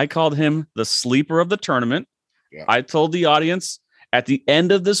him the sleeper of the tournament. Yeah. I told the audience at the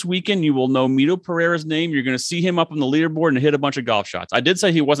end of this weekend, you will know Mito Pereira's name. You're going to see him up on the leaderboard and hit a bunch of golf shots. I did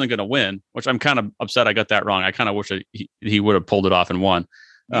say he wasn't going to win, which I'm kind of upset I got that wrong. I kind of wish he would have pulled it off and won.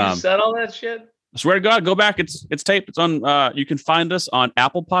 You said all that shit? I swear to God, go back. It's taped. It's on. You can find us on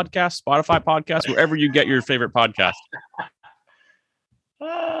Apple Podcasts, Spotify Podcasts, wherever you get your favorite podcast.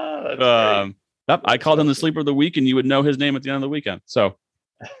 I called him the sleeper of the week, and you would know his name at the end of the weekend. So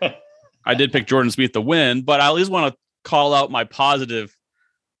I did pick Jordan Spieth to win, but I at least want to call out my positive.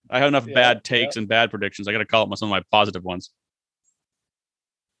 I have enough bad takes and bad predictions. I got to call out some of my positive ones.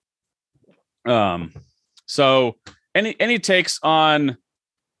 So any takes on?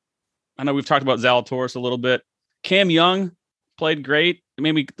 I know we've talked about Zalatoris a little bit. Cam Young played great.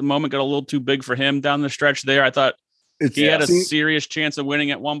 Maybe the moment got a little too big for him down the stretch there. I thought he had a serious chance of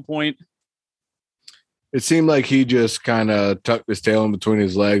winning at one point. It seemed like he just kind of tucked his tail in between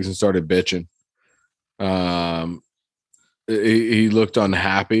his legs and started bitching. He looked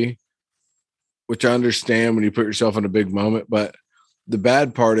unhappy, which I understand when you put yourself in a big moment. But the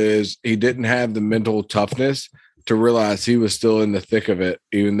bad part is he didn't have the mental toughness to realize he was still in the thick of it,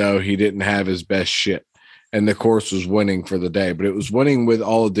 even though he didn't have his best shit. And the course was winning for the day, but it was winning with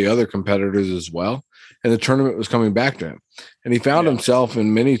all of the other competitors as well. And the tournament was coming back to him. And he found himself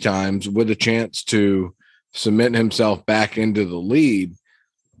in many times with a chance to cement himself back into the lead,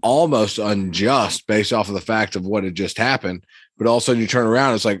 almost unjust based off of the fact of what had just happened. But all of a sudden you turn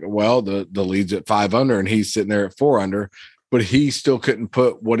around, it's like, well, the lead's at 5 under and he's sitting there at 4 under. But he still couldn't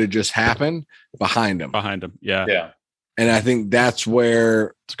put what had just happened behind him. Yeah. And I think that's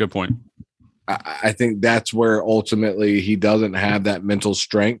where it's a good point. I think that's where ultimately he doesn't have that mental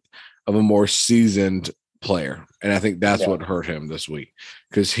strength of a more seasoned player. And I think that's what hurt him this week.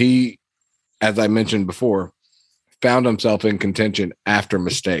 Because he, as I mentioned before, found himself in contention after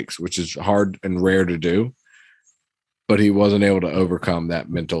mistakes, which is hard and rare to do. But he wasn't able to overcome that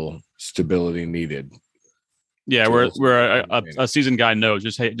mental stability needed. Yeah, where a seasoned guy knows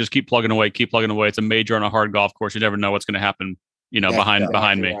just keep plugging away. It's a major on a hard golf course. You never know what's going to happen.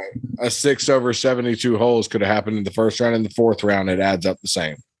 Behind me. Right. A 6 over 72 holes could have happened in the first round. In the fourth round, it adds up the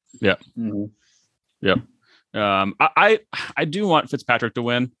same. Yeah. Mm-hmm. Yep. I do want Fitzpatrick to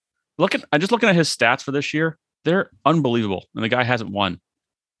win. I'm just looking at his stats for this year. They're unbelievable, and the guy hasn't won.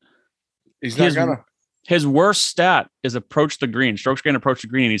 He's not gonna. His worst stat is approach the green. Strokes gained approach the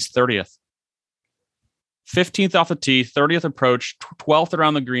green, and he's 30th. 15th off the tee, 30th approach, 12th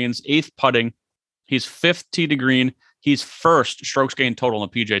around the greens, 8th putting. He's 5th tee to green. He's first strokes gained total on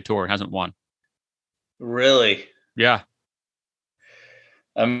the PGA Tour. Hasn't won. Really? Yeah.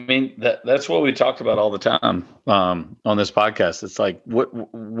 I mean, that's what we talked about all the time on this podcast. It's like,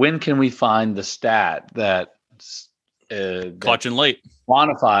 when can we find the stat that clutch and late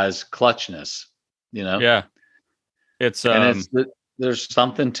quantifies clutchness? Yeah. It's there's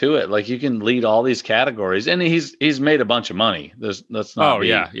something to it. Like, you can lead all these categories, and he's made a bunch of money. That's not.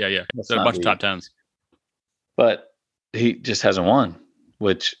 Yeah. That's a bunch of top tens, but he just hasn't won,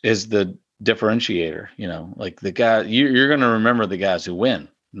 which is the differentiator. Like the guy, you're going to remember the guys who win,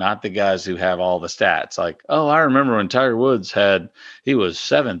 not the guys who have all the stats. Like, oh, I remember when Tiger Woods he was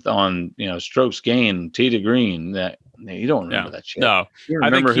 7th on strokes gained tee to green. That you don't remember that shit. No, you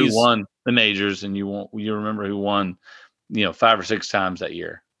remember who won the majors, and you remember who won 5 or 6 times that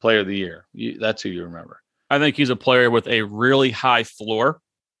year, player of the year. That's who you remember. I think he's a player with a really high floor.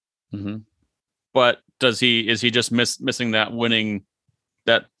 Mm-hmm. But is he just missing that winning,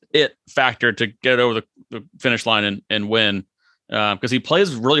 that it factor to get over the finish line and win? Because he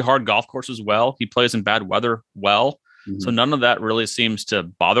plays really hard golf courses well. He plays in bad weather well. Mm-hmm. So none of that really seems to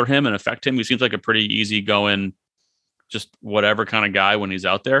bother him and affect him. He seems like a pretty easygoing, just whatever kind of guy when he's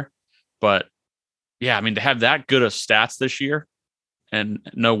out there. But yeah, I mean, to have that good of stats this year and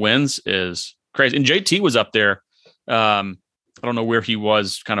no wins is crazy. And JT was up there. I don't know where he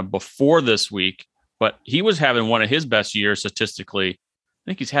was kind of before this week, but he was having one of his best years statistically. I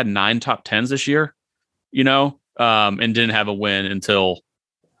think he's had 9 top 10s this year, and didn't have a win until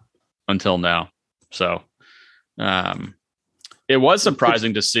now. So it was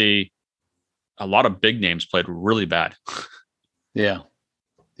surprising to see a lot of big names played really bad. Yeah.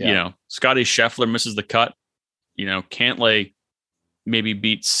 Scotty Scheffler misses the cut. Cantlay maybe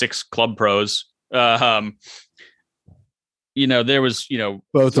beat 6 club pros. There was,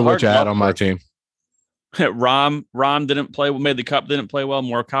 both of which I had on my team. Rahm didn't play, made the cut, didn't play well.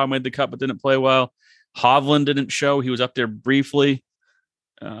 Morikawa made the cut, but didn't play well. Hovland didn't show. He was up there briefly.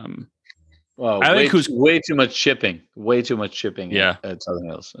 Well, I think way too much chipping. Way too much chipping. Yeah. At Southern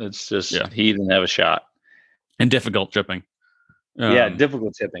Hills. It's just he didn't have a shot. And difficult chipping.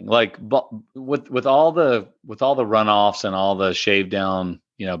 Difficult chipping. Like, but with all the runoffs and all the shaved down,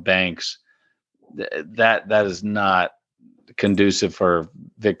 banks, that is not conducive for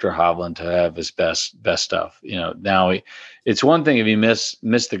Victor Hovland to have his best stuff. Now it's one thing if you miss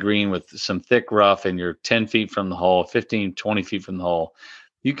the green with some thick rough and you're 10 feet from the hole, 15, 20 feet from the hole,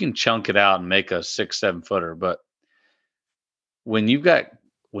 you can chunk it out and make a 6-7 footer. But when you've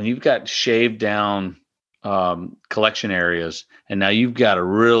got shaved down collection areas, and now you've got to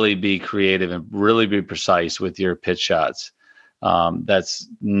really be creative and really be precise with your pitch shots. That's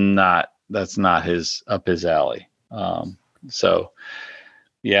not his alley. So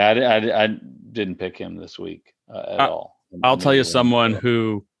yeah, I didn't pick him this week at all. I'll tell you someone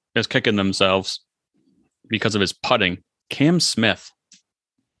who is kicking themselves because of his putting. Cam Smith.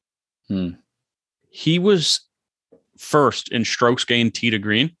 He was first in strokes gained tee to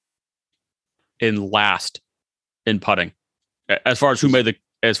green and last in putting as far as who made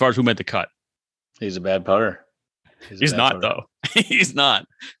the cut. He's a bad putter. He's not though. He's not.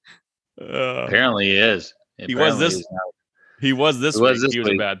 Apparently he is. He was this week. He was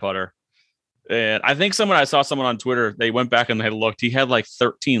a bad putter. And I think I saw someone on Twitter, they went back and they looked. He had like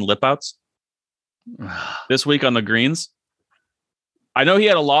 13 lip outs this week on the greens. I know he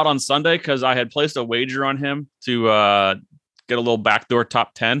had a lot on Sunday because I had placed a wager on him to get a little backdoor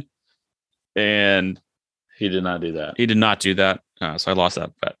top 10. And he did not do that. So I lost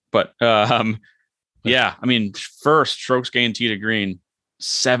that bet. But yeah, I mean, first strokes gained tee to green,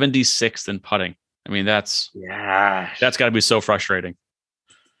 76th in putting. I mean, that's got to be so frustrating.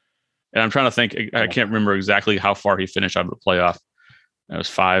 And I'm trying to think. I can't remember exactly how far he finished out of the playoff. It was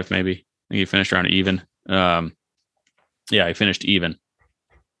 5, maybe. I think he finished around even. Yeah, he finished even.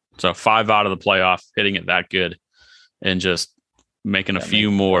 So 5 out of the playoff, hitting it that good, and just making a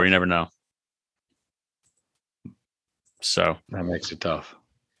few more. You never know. So that makes it tough.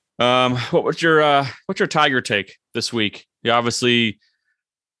 What's your Tiger take this week? He obviously,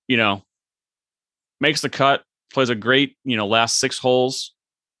 makes the cut, plays a great, last 6 holes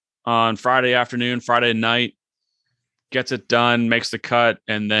on Friday afternoon, Friday night, gets it done, makes the cut,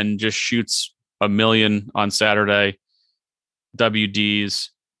 and then just shoots a million on Saturday. WDs.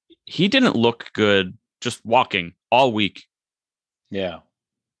 He didn't look good just walking all week. Yeah.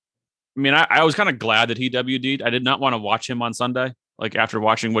 I mean, I was kind of glad that he WD'd. I did not want to watch him on Sunday, like after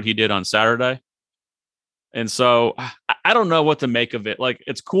watching what he did on Saturday. And so I don't know what to make of it. Like,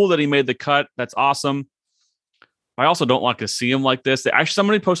 it's cool that he made the cut. That's awesome. I also don't like to see him like this. Actually,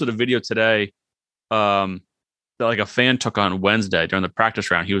 somebody posted a video today that like a fan took on Wednesday during the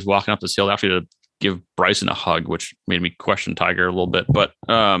practice round. He was walking up this hill actually to give Bryson a hug, which made me question Tiger a little bit. But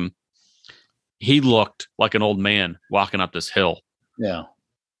he looked like an old man walking up this hill. Yeah.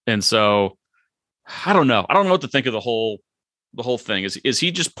 And so I don't know. I don't know what to think of the whole thing. Is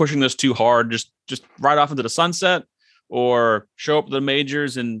he just pushing this too hard, just right off into the sunset, or show up at the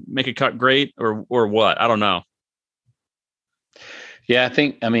majors and make a cut great, or what? I don't know. Yeah, I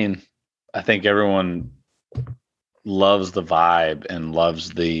think everyone loves the vibe and loves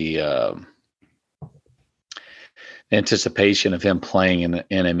the anticipation of him playing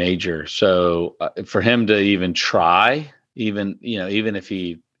in a major. So for him to even try, even if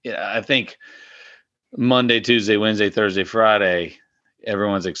he, I think Monday, Tuesday, Wednesday, Thursday, Friday,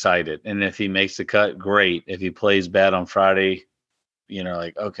 everyone's excited. And if he makes the cut, great. If he plays bad on Friday,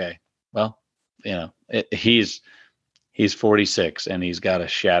 like, okay, well, he's 46 and he's got a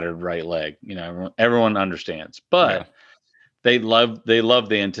shattered right leg. Everyone understands, but they love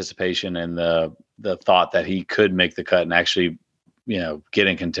the anticipation and the thought that he could make the cut and actually, get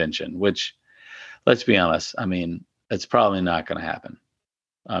in contention, which, let's be honest, I mean, it's probably not going to happen.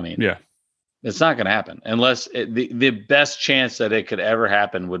 I mean, yeah, it's not going to happen unless the best chance that it could ever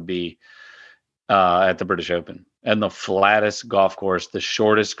happen would be at the British Open and the flattest golf course, the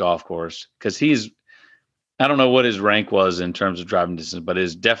shortest golf course. Cause I don't know what his rank was in terms of driving distance, but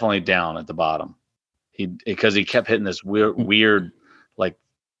it's definitely down at the bottom. Because he kept hitting this weird, like,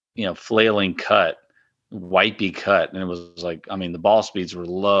 flailing cut, wipey cut. And it was like, I mean, the ball speeds were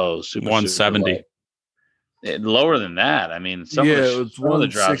low, super 170. Lower than that. I mean, it was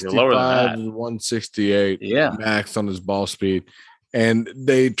 165 lower than that. 168 max on his ball speed. And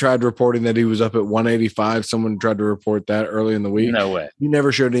they tried reporting that he was up at 185. Someone tried to report that early in the week. No way. He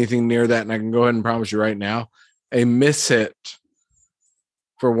never showed anything near that. And I can go ahead and promise you right now, a miss hit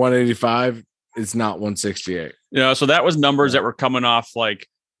for 185 is not 168. So that was numbers that were coming off like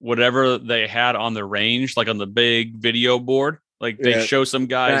whatever they had on the range, like on the big video board. Like they show some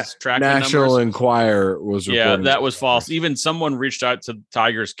guys tracking National numbers. Enquirer was reporting. Yeah, that was false. Even someone reached out to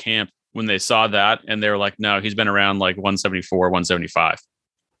Tiger's camp when they saw that, and they were like, no, he's been around like 174, 175.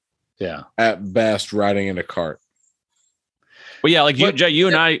 Yeah. At best, riding in a cart. Well, yeah, like Jay, you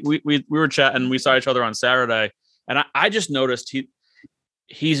and I, we were chatting. We saw each other on Saturday, And I just noticed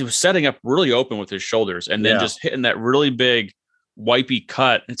he's setting up really open with his shoulders and then just hitting that really big wipey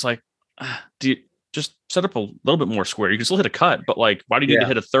cut. It's like, do you just set up a little bit more square? You can still hit a cut, but like, why do you need to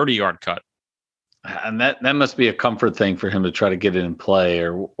hit a 30-yard cut? And that must be a comfort thing for him to try to get it in play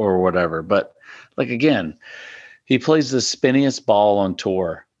or whatever. But like, again, he plays the spinniest ball on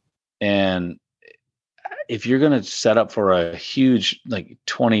tour. And if you're going to set up for a huge, like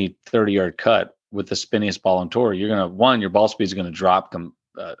 20, 30-yard cut with the spinniest ball on tour, you're going to, your ball speed is going to drop an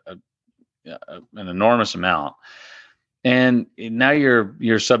enormous amount. And now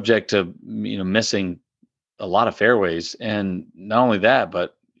you're subject to, missing a lot of fairways. And not only that,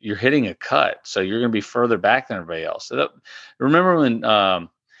 but you're hitting a cut. So you're going to be further back than everybody else. So remember when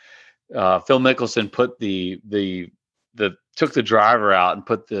Phil Mickelson put took the driver out and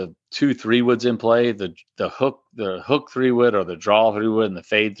put the 2 3-woods in play, the hook 3-wood or the draw 3-wood and the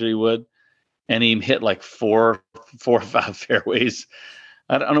fade 3-wood, and he hit like four or five fairways.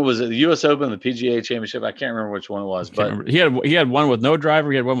 I don't know, was it the U.S. Open, the PGA Championship? I can't remember which one it was, but he had one with no driver.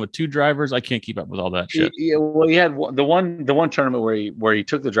 He had one with 2 drivers. I can't keep up with all that shit. He had the one tournament where he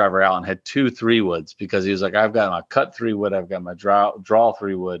took the driver out and had 2 3-woods because he was like, I've got my cut 3-wood, I've got my draw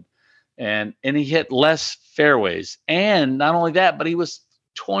 3-wood, and he hit less fairways. And not only that, but he was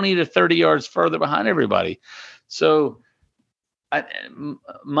 20 to 30 yards further behind everybody. So,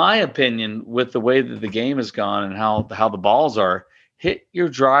 my opinion with the way that the game has gone and how the balls are, hit your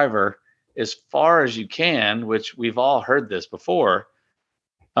driver as far as you can, which we've all heard this before.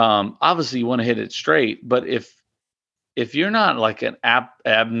 Obviously, you want to hit it straight, but if you're not like an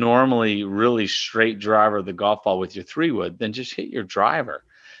abnormally really straight driver of the golf ball with your 3-wood, then just hit your driver.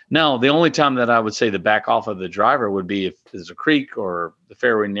 Now, the only time that I would say to back off of the driver would be if there's a creek or the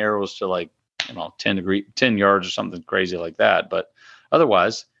fairway narrows to like 10 yards or something crazy like that. But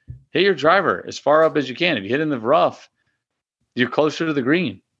otherwise, hit your driver as far up as you can. If you hit in the rough, you're closer to the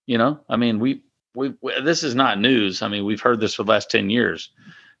green. I mean, we this is not news. I mean, we've heard this for the last 10 years,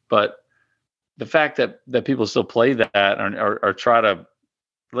 but the fact that people still play that or try to,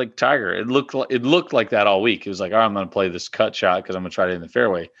 like Tiger, it looked like that all week. It was like, I'm going to play this cut shot because I'm going to try to hit in the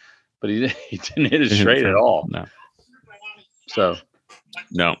fairway, but he didn't hit it straight at all. No. So,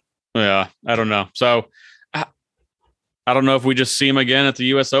 no. Yeah, I don't know. So, I don't know if we just see him again at the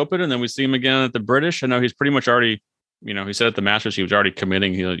U.S. Open and then we see him again at the British. I know he's pretty much already, he said at the Masters he was already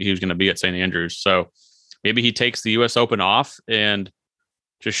committing. He was going to be at St. Andrews. So maybe he takes the U.S. Open off and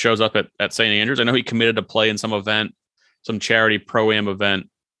just shows up at St. Andrews. I know he committed to play in some event, some charity pro-am event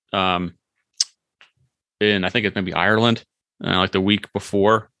in, I think it's maybe Ireland, like the week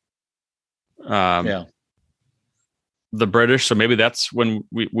before. The British. So maybe that's when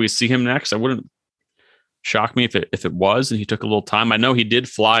we see him next. I wouldn't shock me if it was, and he took a little time. I know he did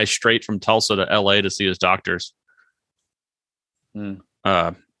fly straight from Tulsa to LA to see his doctors on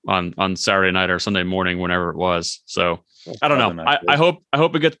Saturday night or Sunday morning, whenever it was. So I don't know. I hope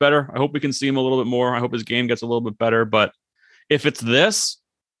it gets better. I hope we can see him a little bit more. I hope his game gets a little bit better. But if it's this,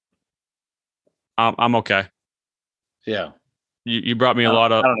 I'm okay. Yeah. You brought me a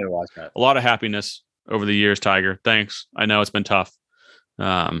lot of happiness over the years, Tiger. Thanks. I know it's been tough.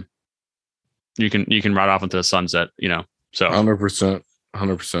 You can ride off into the sunset, So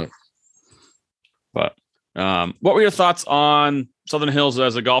 100%. But what were your thoughts on Southern Hills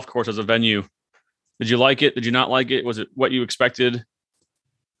as a golf course, as a venue? Did you like it? Did you not like it? Was it what you expected?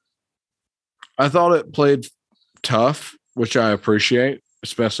 I thought it played tough, which I appreciate,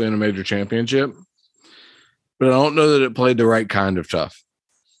 especially in a major championship. But I don't know that it played the right kind of tough.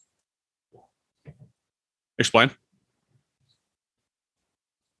 Explain.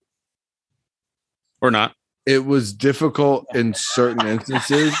 Or not. It was difficult in certain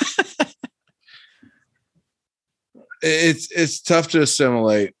instances. It's tough to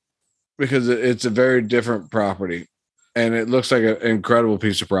assimilate because it's a very different property, and it looks like an incredible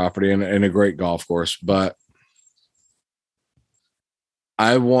piece of property and a great golf course. But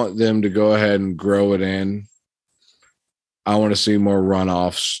I want them to go ahead and grow it in. I want to see more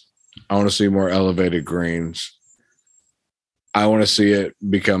runoffs. I want to see more elevated greens. I want to see it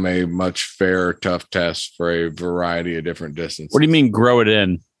become a much fairer, tough test for a variety of different distances. What do you mean grow it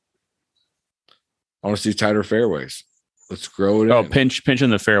in? I want to see tighter fairways. Let's grow it in. Pinch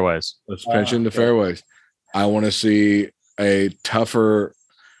in the fairways. Let's pinch in the fairways. I want to see a tougher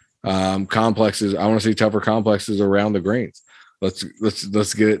complexes. I want to see tougher complexes around the greens. Let's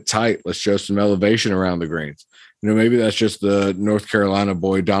get it tight. Let's show some elevation around the greens. Maybe that's just the North Carolina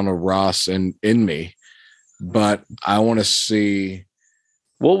boy, Donald Ross, in me. But I want to see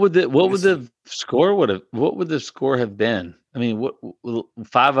what would the score have been? I mean, what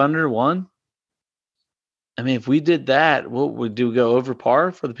 5 under 1? I mean, if we did that, what would do? Go over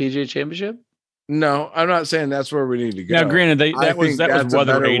par for the PGA Championship? No, I'm not saying that's where we need to go. Now, granted, that was that's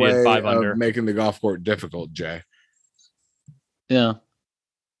weather a better aided way 5 of under. making the golf court difficult, Jay. Yeah.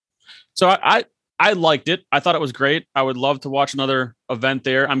 So I liked it. I thought it was great. I would love to watch another event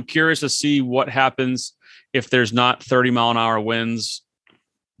there. I'm curious to see what happens if there's not 30-mile-an-hour winds,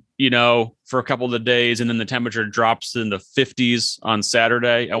 for a couple of the days, and then the temperature drops in the 50s on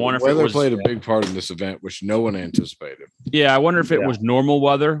Saturday. I wonder if weather played a big part in this event, which no one anticipated. Yeah, I wonder if it was normal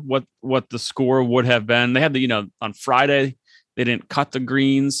weather, what the score would have been. They had on Friday, they didn't cut the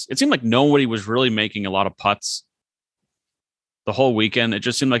greens. It seemed like nobody was really making a lot of putts the whole weekend. It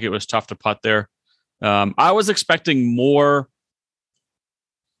just seemed like it was tough to putt there. I was expecting more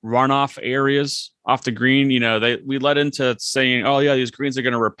runoff areas off the green. We led into saying, oh yeah, these greens are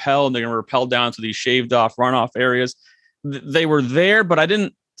going to repel, and they're going to repel down to these shaved off runoff areas. They were there, but I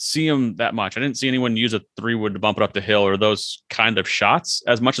didn't see them that much. I didn't see anyone use a 3-wood to bump it up the hill or those kind of shots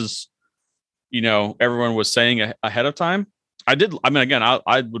as much as, everyone was saying ahead of time. I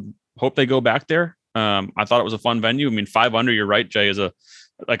would hope they go back there. I thought it was a fun venue. I mean, 5 under, you're right, Jay, is a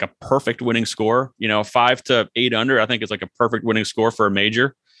perfect winning score. 5 to 8 under, I think is like a perfect winning score for a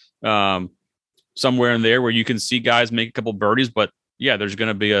major. Somewhere in there where you can see guys make a couple birdies, but yeah, there's going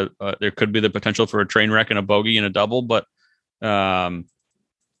to be there could be the potential for a train wreck and a bogey and a double, but and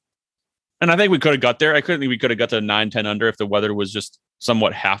I think we could have got there. I couldn't think we could have got to 9-10 under if the weather was just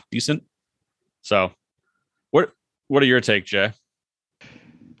somewhat half decent. So what are your take, Jay?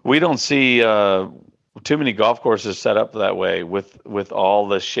 We don't see too many golf courses set up that way with all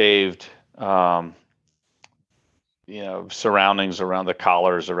the shaved surroundings around the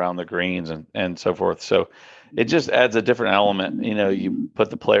collars, around the greens and so forth. So it just adds a different element. You put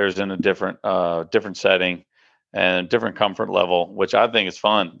the players in a different setting and different comfort level, which I think is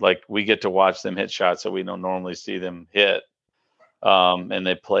fun. Like, we get to watch them hit shots that we don't normally see them hit. And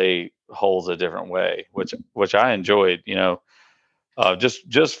they play holes a different way, which I enjoyed,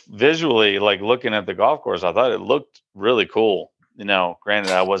 just visually, like looking at the golf course, I thought it looked really cool.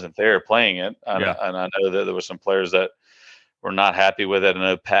 Granted, I wasn't there playing it, and I know that there were some players that were not happy with it. I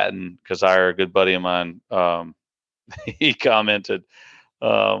know Patton Kizzire, a good buddy of mine, he commented,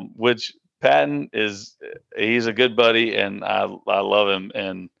 which Patton he's a good buddy, and I love him.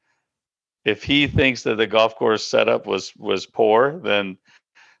 And if he thinks that the golf course setup was poor, then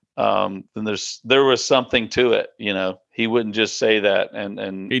there was something to it. He wouldn't just say that.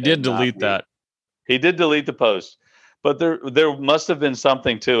 And he did delete that. He did delete the post. But there must have been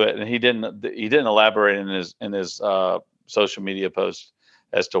something to it, and he didn't elaborate in his social media post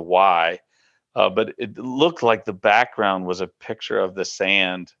as to why. But it looked like the background was a picture of the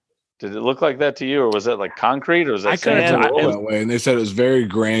sand. Did it look like that to you, or was it like concrete, or was that sand? That way, and they said it was very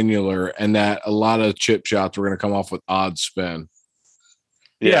granular, and that a lot of chip shots were going to come off with odd spin.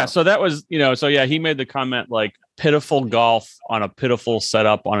 Yeah, so that was, he made the comment like pitiful golf on a pitiful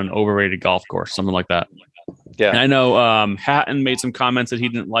setup on an overrated golf course, something like that. Yeah. And I know Hatton made some comments that he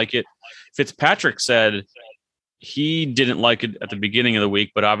didn't like it. Fitzpatrick said he didn't like it at the beginning of the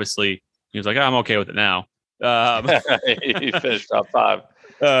week, but obviously he was like, I'm okay with it now. He finished top 5.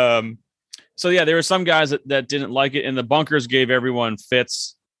 So yeah, there were some guys that didn't like it, and the bunkers gave everyone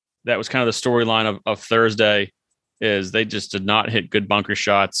fits. That was kind of the storyline of Thursday, is they just did not hit good bunker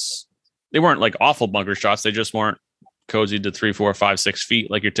shots. They weren't like awful bunker shots. They just weren't cozy to 3, 4, 5, 6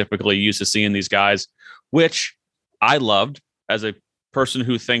 feet like you're typically used to seeing these guys, which I loved as a person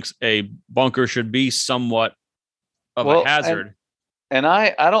who thinks a bunker should be somewhat of a hazard. And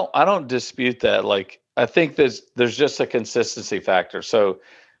I don't dispute that. Like, I think there's just a consistency factor. So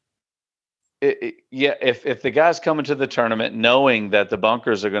if the guys come into the tournament knowing that the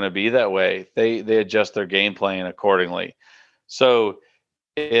bunkers are going to be that way, they adjust their game plan accordingly. So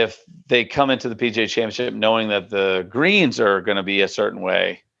if they come into the PGA Championship knowing that the greens are going to be a certain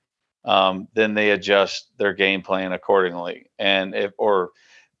way, then they adjust their game plan accordingly. And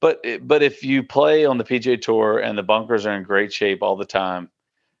but if you play on the PGA Tour and the bunkers are in great shape all the time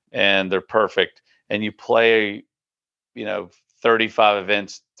and they're perfect, and you play, 35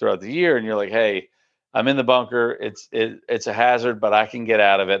 events throughout the year, and you're like, hey, I'm in the bunker. It's a hazard, but I can get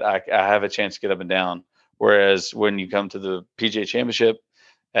out of it. I have a chance to get up and down. Whereas when you come to the PGA Championship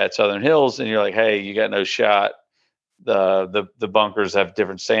at Southern Hills and you're like, hey, you got no shot. The bunkers have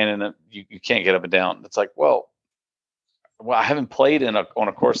different sand in it. You can't get up and down. It's like, well, I haven't played on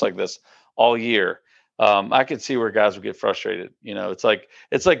a course like this all year. I could see where guys would get frustrated. It's like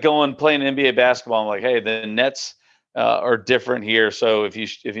playing NBA basketball. I'm like, hey, the nets are different here. So if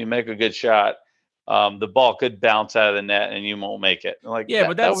you make a good shot, the ball could bounce out of the net and you won't make it. Like, yeah,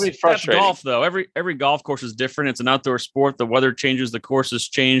 but that would be frustrating. That's golf, though. Every golf course is different. It's an outdoor sport. The weather changes, the courses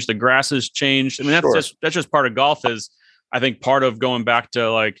change, the grasses change. I mean, that's just part of golf. Is I think part of going back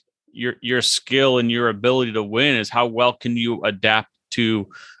to like your skill and your ability to win is how well can you adapt to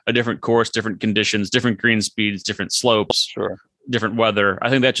a different course, different conditions, different green speeds, different slopes, different weather. I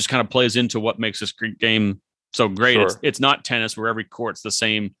think that just kind of plays into what makes this game so great. It's not tennis where every court's the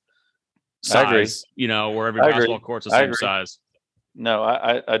same size, where every basketball court's the same size. No,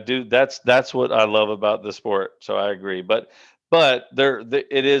 I do. That's what I love about the sport. So I agree. But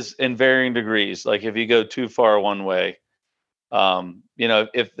it is in varying degrees. Like if you go too far one way,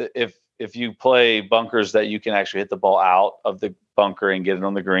 if you play bunkers that you can actually hit the ball out of the bunker and get it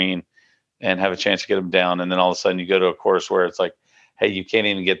on the green and have a chance to get them down, and then all of a sudden you go to a course where it's like, hey, you can't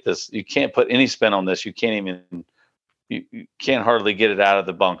even get this. You can't put any spin on this. You can't hardly get it out of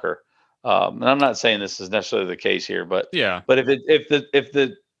the bunker. And I'm not saying this is necessarily the case here, but if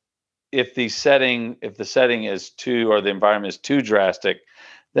the setting is too, or the environment is too drastic,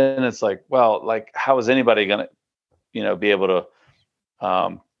 then it's like, well, like how is anybody going to, be able to,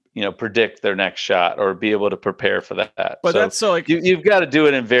 predict their next shot or be able to prepare for that? But that's so like you've got to do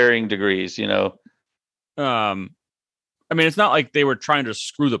it in varying degrees, I mean, it's not like they were trying to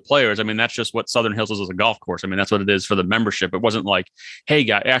screw the players. I mean, that's just what Southern Hills is as a golf course. I mean, that's what it is for the membership. It wasn't like, hey,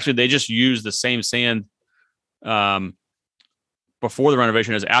 guys, actually, they just used the same sand before the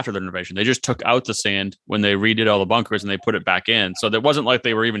renovation as after the renovation. They just took out the sand when they redid all the bunkers and they put it back in. So there wasn't like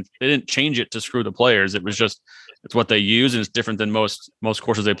they didn't change it to screw the players. It was just, it's what they use, and it's different than most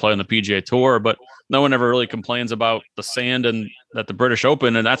courses they play on the PGA Tour. But no one ever really complains about the sand and at the British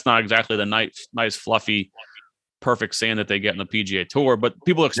Open, and that's not exactly the nice fluffy, perfect sand that they get in the PGA Tour, but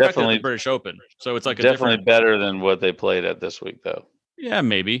people expect it at the British Open. So it's like definitely better than what they played at this week, though. Yeah,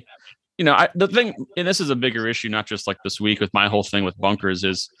 maybe. The thing, and this is a bigger issue, not just like this week with my whole thing with bunkers,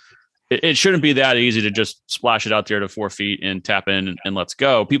 is it shouldn't be that easy to just splash it out there to 4 feet and tap in and let's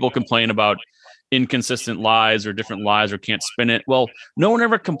go. People complain about inconsistent lies or different lies or can't spin it. Well, no one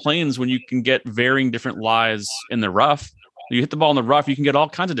ever complains when you can get varying different lies in the rough. You hit the ball in the rough, you can get all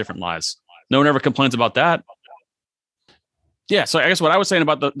kinds of different lies. No one ever complains about that. Yeah, so I guess what I was saying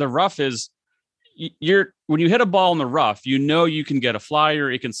about the rough is when you hit a ball in the rough, you can get a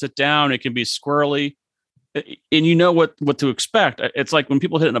flyer, it can sit down, it can be squirrely, and you know what to expect. It's like when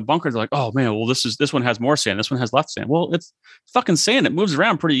people hit it in a bunker, they're like, oh man, well this one has more sand, this one has less sand. Well, it's fucking sand. It moves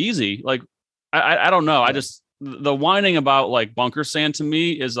around pretty easy. Like I don't know. I just the whining about like bunker sand to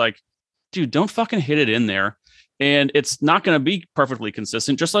me is like, dude, don't fucking hit it in there. And it's not going to be perfectly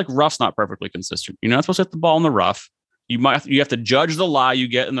consistent, just like rough's not perfectly consistent. You're not supposed to hit the ball in the rough. You have to judge the lie you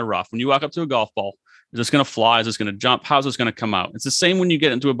get in the rough. When you walk up to a golf ball, is this going to fly? Is this going to jump? How's this going to come out? It's the same when you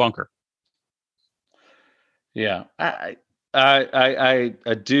get into a bunker. Yeah, I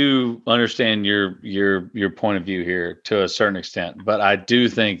do understand your point of view here to a certain extent, but I do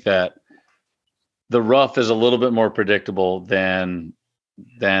think that the rough is a little bit more predictable than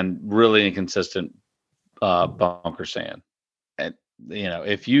really inconsistent bunker sand. And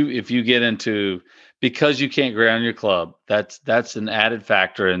if you get into, because you can't ground your club, that's an added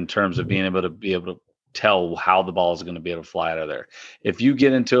factor in terms of being able to tell how the ball is going to be able to fly out of there. If you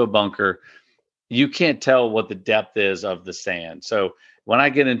get into a bunker, you can't tell what the depth is of the sand. So when I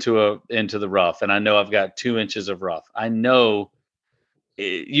get into the rough and I know I've got 2 inches of rough, I know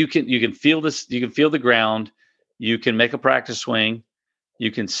you can feel this, you can feel the ground, you can make a practice swing,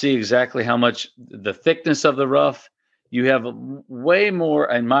 you can see exactly how much the thickness of the rough. You have way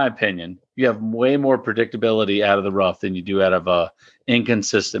more, in my opinion, you have way more predictability out of the rough than you do out of a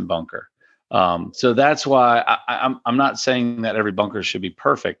inconsistent bunker. So that's why I'm not saying that every bunker should be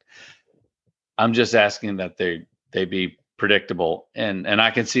perfect. I'm just asking that they be predictable. And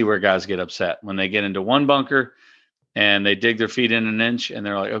I can see where guys get upset when they get into one bunker and they dig their feet in an inch and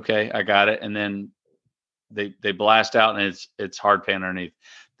they're like, okay, I got it. And then they blast out and it's hard pan underneath.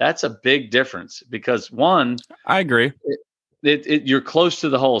 That's a big difference because one, I agree. You're close to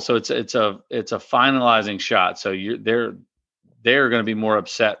the hole, so it's a finalizing shot. So they're going to be more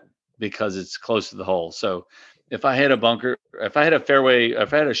upset because it's close to the hole. So if I hit a bunker, if I hit a fairway,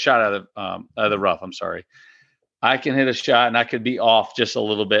 if I had a shot out of the rough, I can hit a shot and I could be off just a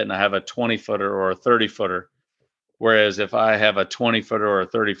little bit and I have a 20-footer or a 30-footer. Whereas if I have a 20-footer or a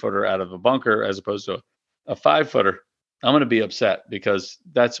 30-footer out of a bunker as opposed to a 5-footer, I'm going to be upset because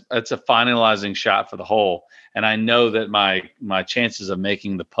that's a finalizing shot for the hole. And I know that my chances of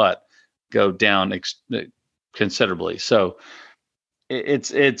making the putt go down considerably. So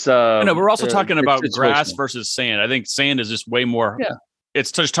it's no, we're also talking about grass versus sand. I think sand is just way more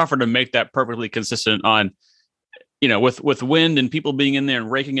it's just tougher to make that perfectly consistent on, with wind and people being in there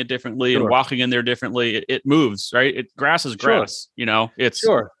and raking it differently and walking in there differently. It moves, right? Grass is grass, it's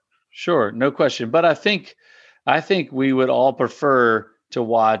sure. No question. But I think we would all prefer to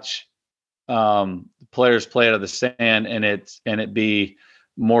watch players play out of the sand and it be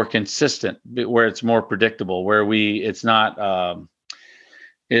more consistent, where it's more predictable, where it's not luck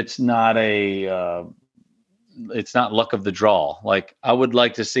of the draw. Like, I would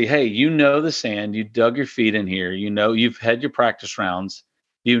like to see, hey, the sand, you dug your feet in here, you've had your practice rounds,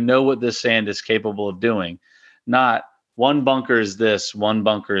 what this sand is capable of doing. Not one bunker is this, one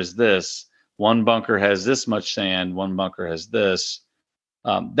bunker is this, one bunker has this much sand, one bunker has this.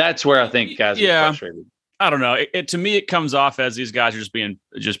 That's where I think guys are frustrated. I don't know. To me, it comes off as these guys are just being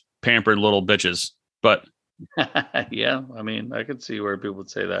pampered little bitches. But yeah, I mean, I could see where people would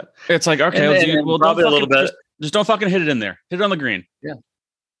say that. It's like, okay, well, probably a little bit. Just don't fucking hit it in there. Hit it on the green.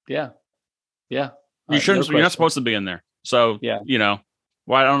 Yeah. You shouldn't. You're not supposed to be in there. So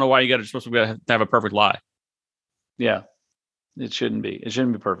why? I don't know why you're supposed to have a perfect lie. Yeah, it shouldn't be. It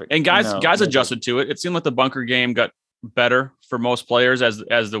shouldn't be perfect. And guys adjusted to it. It seemed like the bunker game got better for most players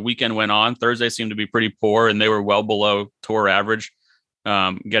as the weekend went on. Thursday seemed to be pretty poor, and they were well below tour average,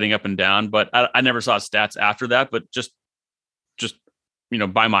 getting up and down. But I never saw stats after that. But just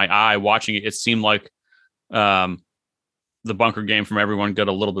by my eye watching it, it seemed like the bunker game from everyone got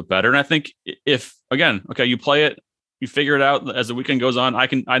a little bit better. And I think if you play it, you figure it out as the weekend goes on.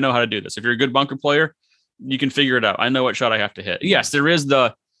 I know how to do this. If you're a good bunker player, you can figure it out. I know what shot I have to hit. Yes, there is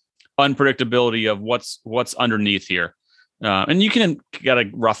the unpredictability of what's underneath here, and you can get a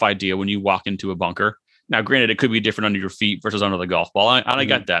rough idea when you walk into a bunker. Now, granted, it could be different under your feet versus under the golf ball. I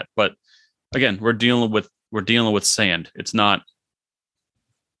get that, but again, we're dealing with sand. It's not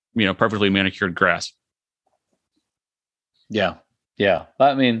perfectly manicured grass. Yeah.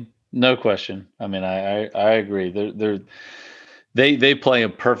 I mean, no question. I mean, I agree. They play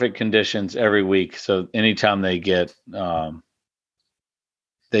in perfect conditions every week. So anytime they get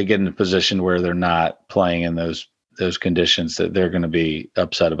in a position where they're not playing in those conditions, that they're going to be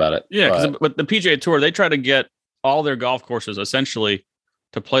upset about it. Yeah, but the PGA Tour, they try to get all their golf courses essentially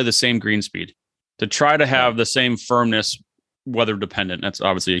to play the same green speed, to try to have the same firmness, weather dependent. That's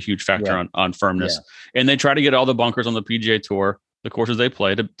obviously a huge factor on firmness. Yeah. And they try to get all the bunkers on the PGA Tour, the courses they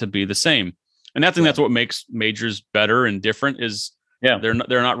play, to be the same. And I think that's what makes majors better and different is they're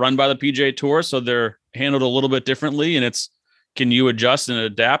not run by the PGA Tour, so they're handled a little bit differently, and it's, can you adjust and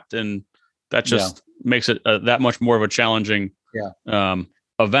adapt? And that just makes it that much more of a challenging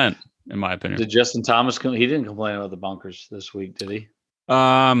event, in my opinion. Did Justin Thomas he didn't complain about the bunkers this week, did he?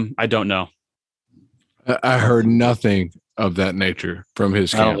 I don't know. I heard nothing of that nature from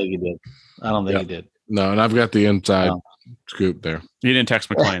his camp. I don't think he did. No, and I've got the inside scoop there. He didn't text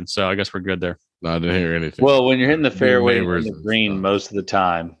McLean, so I guess we're good there. No, I didn't hear anything. Well, when you're hitting the fairway and the green most of the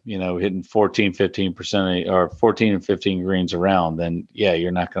time, hitting 15% or 14 and 15 greens around, then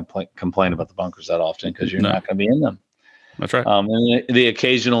you're not going to complain about the bunkers that often because you're not going to be in them. That's right. And the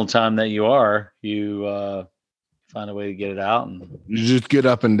occasional time that you are, you find a way to get it out, and you just get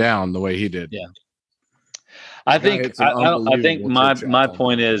up and down the way he did. Yeah. I think my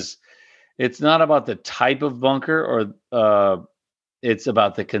point is, it's not about the type of bunker or it's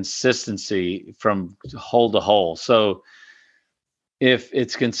about the consistency from hole to hole. So if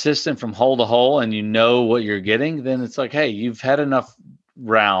it's consistent from hole to hole and you know what you're getting, then it's like, hey, you've had enough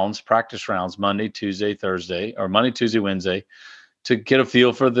practice rounds, Monday, Tuesday, Thursday, or Monday, Tuesday, Wednesday, to get a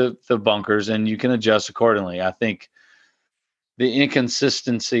feel for the bunkers, and you can adjust accordingly. I think the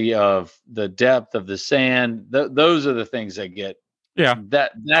inconsistency of the depth of the sand, those are the things that get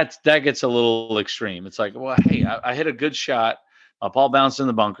that gets a little extreme. It's like, well, hey, I hit a good shot. My ball bounced in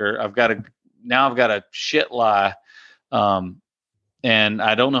the bunker. I've got a shit lie. And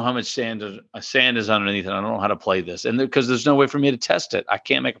I don't know how much sand is underneath it. I don't know how to play this. And because there's no way for me to test it. I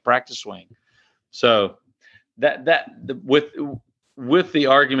can't make a practice swing. So with the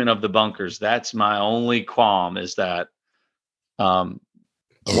argument of the bunkers, that's my only qualm, is that one,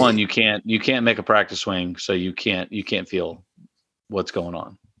 you can't make a practice swing, so you can't feel what's going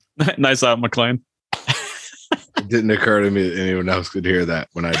on. Nice out, McLean. It didn't occur to me that anyone else could hear that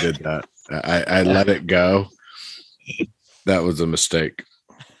when I did that. I let it go. That was a mistake.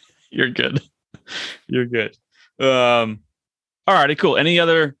 You're good. All righty, cool. Any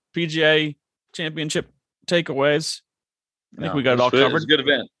other PGA Championship takeaways? I think we got it all covered. It was a good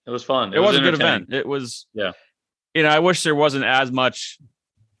event. It was fun. It was a good event. It was, I wish there wasn't as much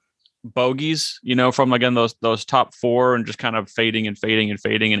bogeys, from again those top four and just kind of fading, and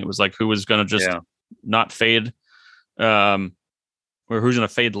it was like who was going to just not fade, where who's going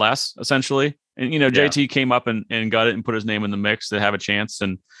to fade less, essentially. And, JT came up and got it and put his name in the mix to have a chance.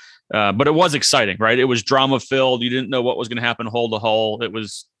 And, but it was exciting, right? It was drama filled. You didn't know what was going to happen hole to hole.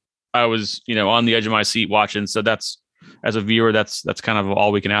 I was, on the edge of my seat watching. So as a viewer, that's kind of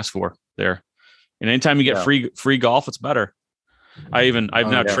all we can ask for there. And anytime you get free golf, it's better. I've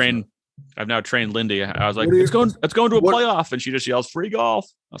now trained Lindy. I was like, it's going to a playoff, and she just yells free golf.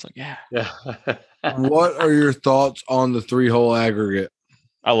 I was like, yeah. What are your thoughts on the 3-hole aggregate?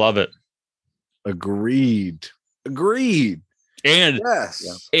 I love it. Agreed. And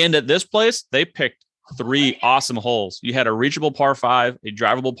yes. And at this place, they picked 3 awesome holes. You had a reachable par 5, a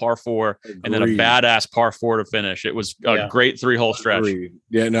drivable par 4, and then a badass par 4 to finish. It was a great 3-hole stretch. Agreed.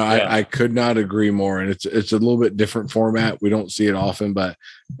 Yeah, no, I could not agree more. And it's a little bit different format. We don't see it often, but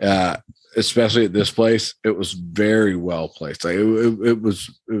especially at this place, it was very well placed. Like it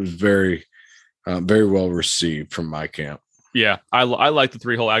was very very well received from my camp. Yeah, I like the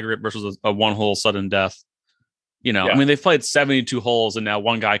 3-hole aggregate versus a 1-hole sudden death. I mean, they've played 72 holes, and now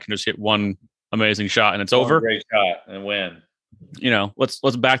one guy can just hit one amazing shot and it's over. Great shot and win.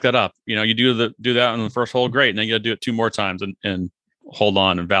 Let's back that up. You do that on the first hole, great, and then you got to do it 2 more times and hold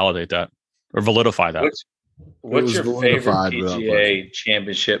on and validate that or validify that. What's your favorite PGA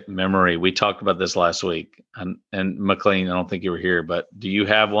championship memory? We talked about this last week, and McLean. I don't think you were here, but do you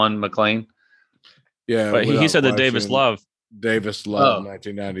have one, McLean? Yeah, but he said the Davis Love.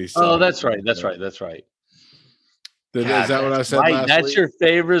 1997. Oh, that's right. Is that what I said last that's week? Your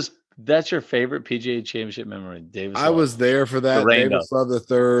favorite. That's your favorite PGA Championship memory, Davis. I was there for that. Davis Love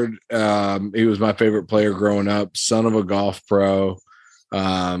III. He was my favorite player growing up. Son of a golf pro.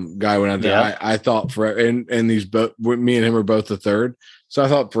 Guy went out there. Yeah. I thought for and these both me and him are both the third. So I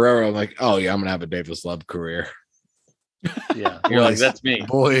thought forever. I'm like, oh yeah, I'm gonna have a Davis Love career. Yeah, you're like, that's me.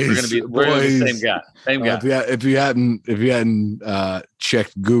 Boys, we're gonna be the same guy. If you hadn't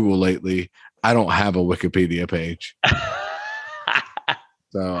checked Google lately, I don't have a Wikipedia page.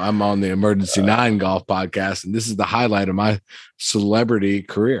 So I'm on the Emergency 9 Golf Podcast, and this is the highlight of my celebrity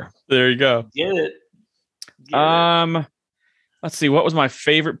career. There you go. Get it. Let's see. What was my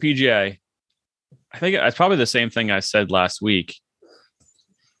favorite PGA? I think it's probably the same thing I said last week.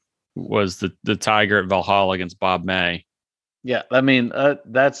 Was the Tiger at Valhalla against Bob May? Yeah, I mean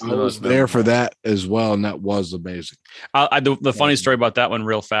that's. I was there for that as well, and that was amazing. The funny story about that one,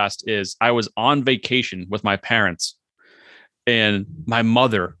 real fast, is I was on vacation with my parents. And my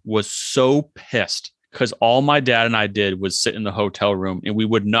mother was so pissed because all my dad and I did was sit in the hotel room, and we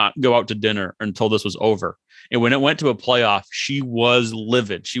would not go out to dinner until this was over. And when it went to a playoff, she was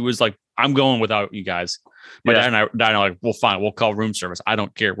livid. She was like, I'm going without you guys. My dad and I are like, well, fine, we'll call room service. I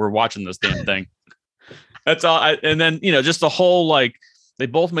don't care. We're watching this damn thing. That's all. And then, just the whole, they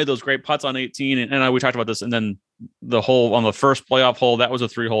both made those great putts on 18. And we talked about this. And then the hole on the first playoff hole, that was a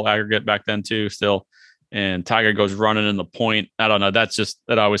 3-hole aggregate back then too, still. And Tiger goes running in the point. I don't know. That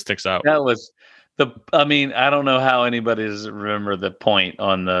always sticks out. That was I don't know how anybody does remember the point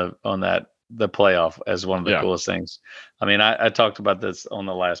on the playoff as one of the coolest things. I mean, I talked about this on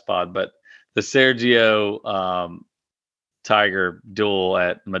the last pod, but the Sergio Tiger duel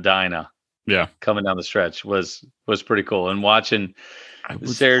at Medina, coming down the stretch was pretty cool. And watching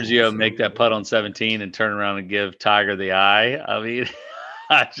Sergio make that putt on 17 and turn around and give Tiger the eye. I mean,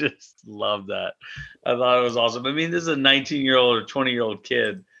 I just love that. I thought it was awesome. I mean, this is a 19-year-old or 20-year-old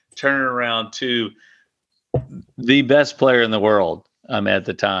kid turning around to the best player in the world at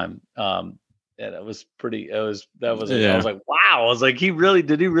the time. And it was pretty. I was like, wow. I was like, did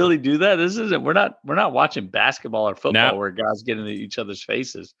he really do that? This isn't. We're not watching basketball or football where guys get into each other's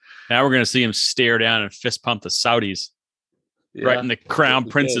faces. Now we're gonna see him stare down and fist pump the Saudis right in the Crown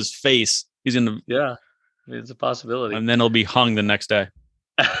Prince's face. He's in the I mean, it's a possibility. And then he'll be hung the next day.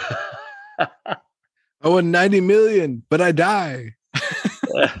 I won 90 million, but I die.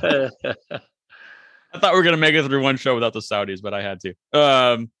 I thought we were gonna make it through one show without the Saudis, but I had to.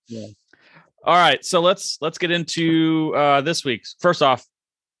 All right, so let's get into this week's. First off,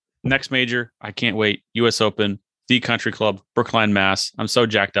 next major, I can't wait. U.S. Open, the Country Club, Brookline, Mass. I'm so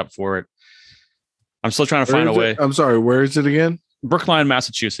jacked up for it. I'm still trying to find a way. I'm sorry, where is it again? Brookline,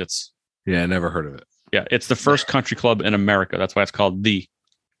 Massachusetts. Yeah, I never heard of it. Yeah, it's the first country club in America. That's why it's called the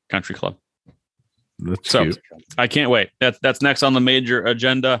Country Club. That's cute. I can't wait. That's next on the major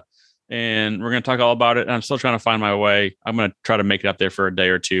agenda, and we're going to talk all about it. And I'm still trying to find my way. I'm going to try to make it up there for a day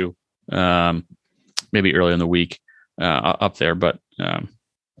or two, maybe early in the week up there. But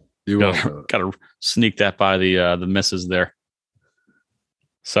you got to sneak that by the misses there.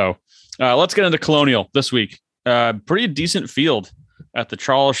 So let's get into Colonial this week. Pretty decent field at the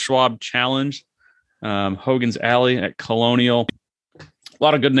Charles Schwab Challenge. Hogan's Alley at Colonial. A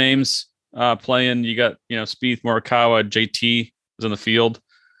lot of good names playing. You got, Spieth, Morikawa, JT is in the field.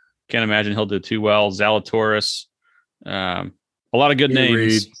 Can't imagine he'll do too well. Zalatoris. A lot of good names.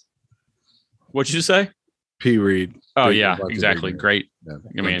 Reed. What'd you say? P. Reed. Oh, yeah, exactly. Great. Yeah,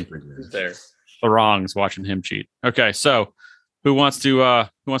 I mean, there. The wrongs watching him cheat. Okay, so who wants to go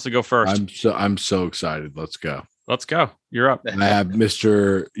first? I'm so excited. Let's go. Let's go. You're up. I have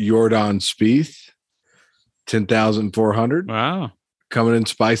Mr. Jordan Spieth, 10,400. Wow. Coming in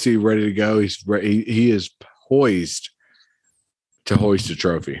spicy, ready to go. He is poised to hoist a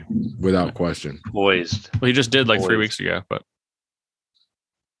trophy without question. Poised. Well, he just did 3 weeks ago, but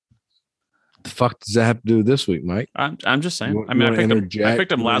the fuck does that have to do this week, Mike? I'm just saying. I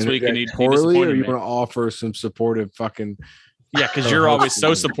picked him last week, and he poorly, or you me. want to offer some supportive fucking? Yeah, because you're always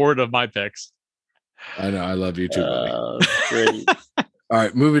so supportive of my picks. I know. I love you too, buddy. Great. All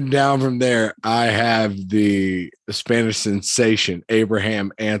right, moving down from there, I have the Spanish sensation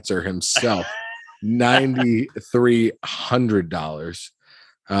Abraham Answer himself, $9,300.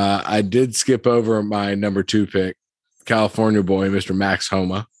 I did skip over my number 2 pick, California boy, Mr. Max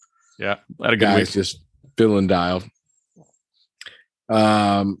Homa. Yeah, had a good week. Just feeling dialed.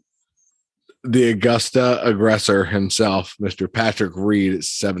 The Augusta aggressor himself, Mr. Patrick Reed, at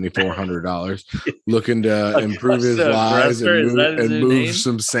 $7,400, looking to improve his lives and move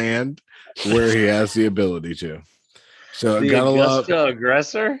some sand where he has the ability to. So the gotta Augusta love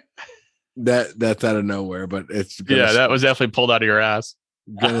aggressor. That's out of nowhere, but it's that was definitely pulled out of your ass.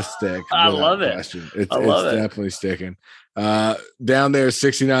 Gonna stick. I love it. It's definitely sticking. Down there,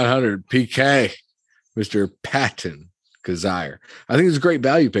 6,900 PK, Mr. Patton Kazire. I think it's a great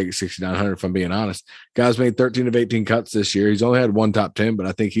value pick at 6,900. If I'm being honest, guy's made 13 of 18 cuts this year. He's only had one top 10, but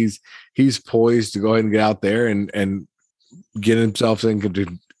I think he's poised to go ahead and get out there and get himself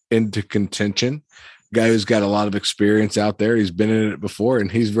into contention. Guy who's got a lot of experience out there. He's been in it before,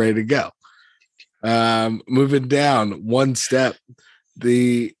 and he's ready to go. Moving down one step,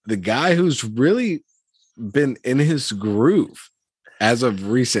 the guy who's really been in his groove as of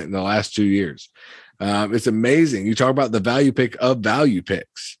recent in the last 2 years. It's amazing. You talk about the value pick of value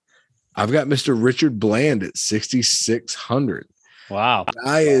picks. I've got Mr. Richard Bland at 6,600. Wow.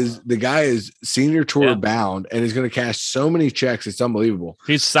 The guy is senior tour bound, and he's going to cash so many checks. It's unbelievable.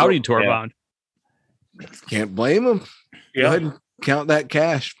 He's Saudi tour bound. Can't blame him. Yeah. Go ahead and count that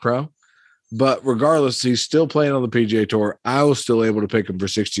cash, bro. But regardless, he's still playing on the PGA Tour. I was still able to pick him for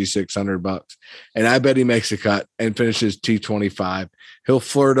 $6,600, and I bet he makes a cut and finishes T25. He'll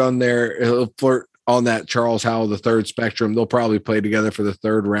flirt on that Charles Howell, the third spectrum. They'll probably play together for the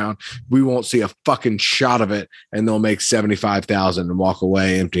third round. We won't see a fucking shot of it, and they'll make 75,000 and walk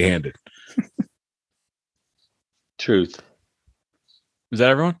away empty-handed. Truth. Is that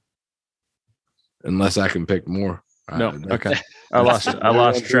everyone? Unless I can pick more. No. Okay. I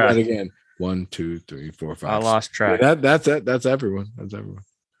lost track again. 1, 2, 3, 4, 5. I lost track. That's it. That's everyone. All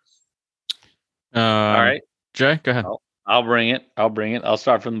right, Jay, go ahead. I'll bring it. I'll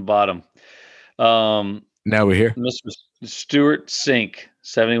start from the bottom. Now we're here. Mr. Stuart Sink,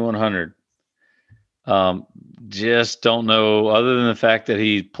 7,100. Just don't know, other than the fact that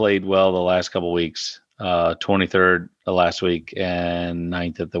he played well the last couple of weeks, 23rd last week and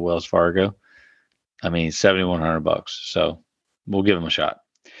 9th at the Wells Fargo. I mean, $7,100. So we'll give him a shot.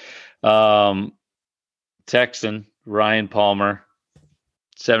 Texan Ryan Palmer,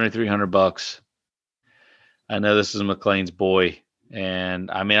 $7,300. I know this is McLean's boy, and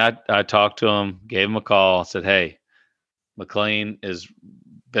I mean, I talked to him, gave him a call, said, "Hey, McLean has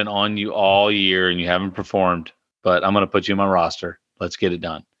been on you all year, and you haven't performed, but I'm going to put you in my roster. Let's get it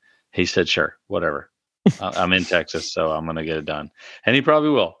done." He said, "Sure, whatever. I'm in Texas, so I'm going to get it done," and he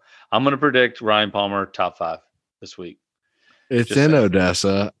probably will. I'm going to predict Ryan Palmer top 5 this week. It's just in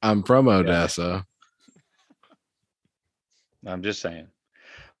Odessa. I'm from Odessa. I'm just saying.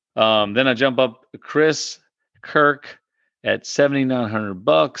 Then I jump up Chris Kirk at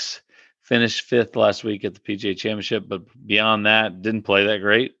 $7,900. Finished 5th last week at the PGA Championship, but beyond that, didn't play that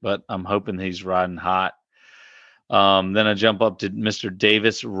great. But I'm hoping he's riding hot. Then I jump up to Mr.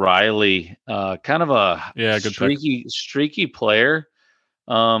 Davis Riley, kind of a streaky player.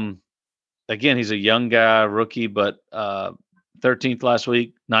 Again, he's a young guy, rookie, but 13th last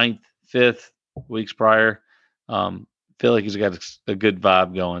week, 9th, 5th weeks prior. Feel like he's got a good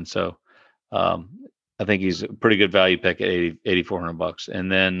vibe going. So I think he's a pretty good value pick at $8,400.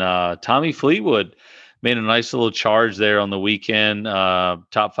 And then Tommy Fleetwood made a nice little charge there on the weekend,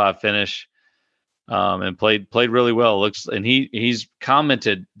 top 5 finish, and played really well. And he's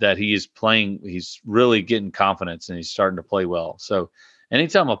commented that he's really getting confidence and he's starting to play well. So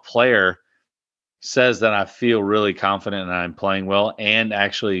anytime a player says that I feel really confident and I'm playing well, and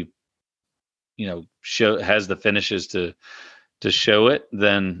actually, has the finishes to show it,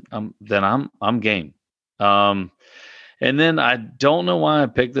 then I'm game. And then I don't know why I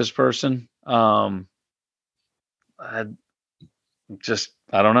picked this person. I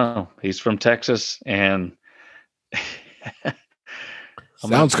don't know. He's from Texas, and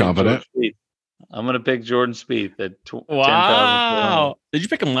Sounds confident. I'm going to pick Jordan Spieth at wow. Did you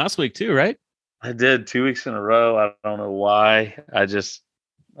pick him last week too, right? I did 2 weeks in a row. I don't know why. I'm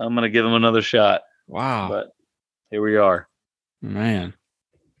going to give him another shot. Wow. But here we are. Man.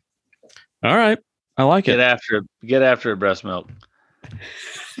 All right. I like it. Get after it, breast milk.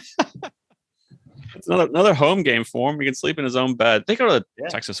 It's another home game for him. He can sleep in his own bed. They go to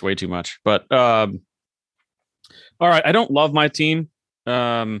Texas way too much. But all right. I don't love my team.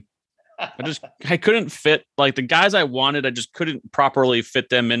 I couldn't fit like the guys I wanted. I just couldn't properly fit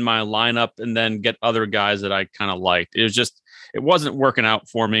them in my lineup and then get other guys that I kind of liked. It wasn't working out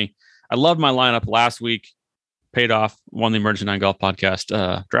for me. I loved my lineup last week. Paid off. Won the Emerging Nine Golf Podcast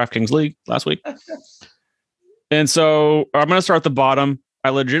DraftKings League last week. And so I'm going to start at the bottom. I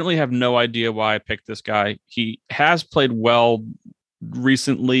legitimately have no idea why I picked this guy. He has played well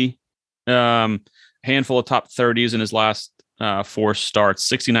recently. Handful of top 30s in his last 4 starts.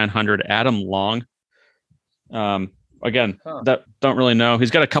 6,900. Adam Long. Again, that don't really know.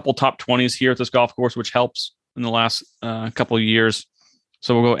 He's got a couple top 20s here at this golf course, which helps in the last couple of years.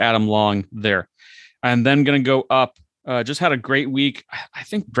 So we'll go Adam Long there. And then going to go up. Just had a great week. I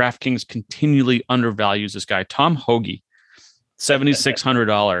think DraftKings continually undervalues this guy. Tom Hoge,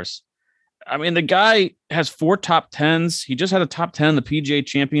 $7,600. I mean, the guy has 4 top 10s. He just had a top 10 in the PGA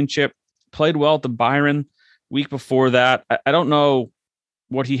Championship. Played well at the Byron week before that. I don't know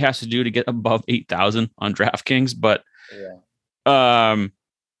what he has to do to get above 8,000 on DraftKings, but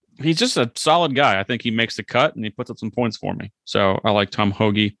he's just a solid guy. I think he makes the cut and he puts up some points for me. So I like Tom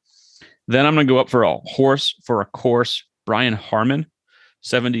Hoge. Then I'm going to go up for a course. Brian Harman,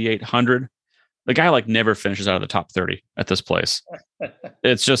 7,800. The guy never finishes out of the top 30 at this place.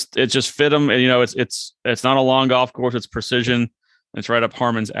 It just fit him. And, it's not a long golf course. It's precision. It's right up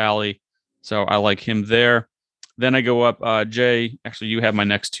Harman's alley. So I like him there. Then I go up, Jay. Actually, you have my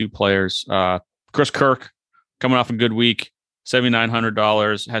next 2 players. Chris Kirk, coming off a good week,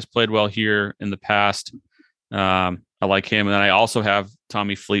 $7,900. Has played well here in the past. I like him. And then I also have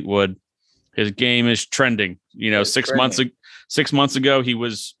Tommy Fleetwood. His game is trending. 6 months ago, he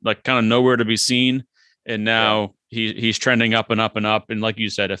was kind of nowhere to be seen, and now he's trending up and up and up. And like you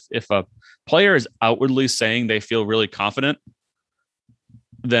said, if a player is outwardly saying they feel really confident,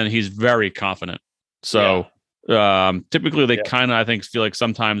 then he's very confident. So typically, they kind of, I think, feel like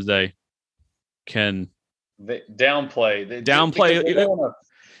sometimes they can downplay.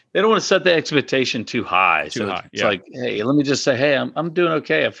 They don't want to set the expectation too high. It's like, hey, let me just say, hey, I'm doing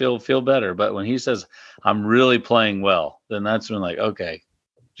okay. I feel better. But when he says I'm really playing well, then that's when okay,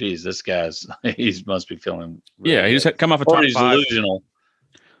 geez, this guy's he must be feeling. Really he just had come off a top 5. Delusional.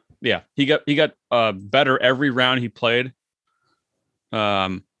 Yeah, he got better every round he played.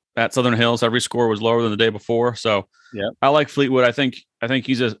 At Southern Hills, every score was lower than the day before. So I like Fleetwood. I think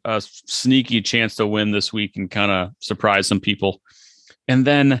he's a sneaky chance to win this week and kind of surprise some people. And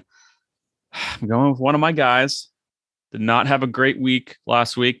then I'm going with one of my guys. Did not have a great week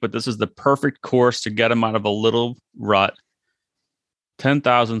last week, but this is the perfect course to get him out of a little rut.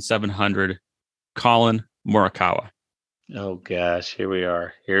 10,700. Colin Morikawa. Oh gosh, here we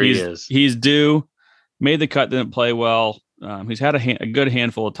are. He is. He's due. Made the cut, didn't play well. He's had a good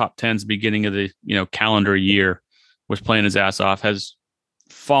handful of top 10s beginning of the calendar year. Was playing his ass off. Has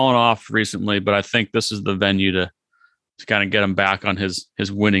fallen off recently, but I think this is the venue to kind of get him back on his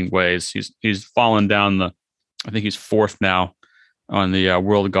winning ways. He's fallen down I think he's 4th now on the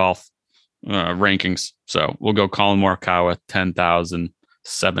World Golf rankings. So we'll go Colin Morikawa,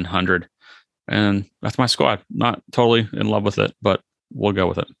 10,700. And that's my squad. Not totally in love with it, but we'll go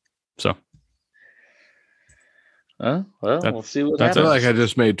with it. So. We'll see what happens. I feel like I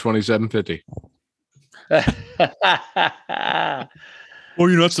just made $2,750. Well,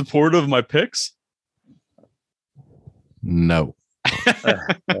 you're not supportive of my picks? No.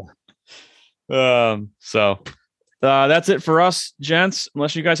 So that's it for us, gents.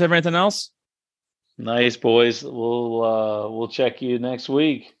 Unless you guys have anything else. Nice, boys. We'll check you next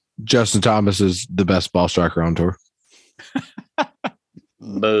week. Justin Thomas is the best ball striker on tour.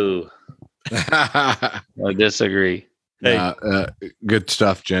 Boo. I disagree. Hey, good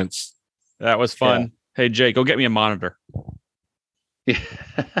stuff, gents. That was fun. Yeah. Hey, Jake, go get me a monitor. All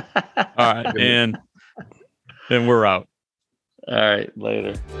right, and then we're out. All right,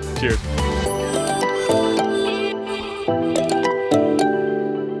 later. Cheers.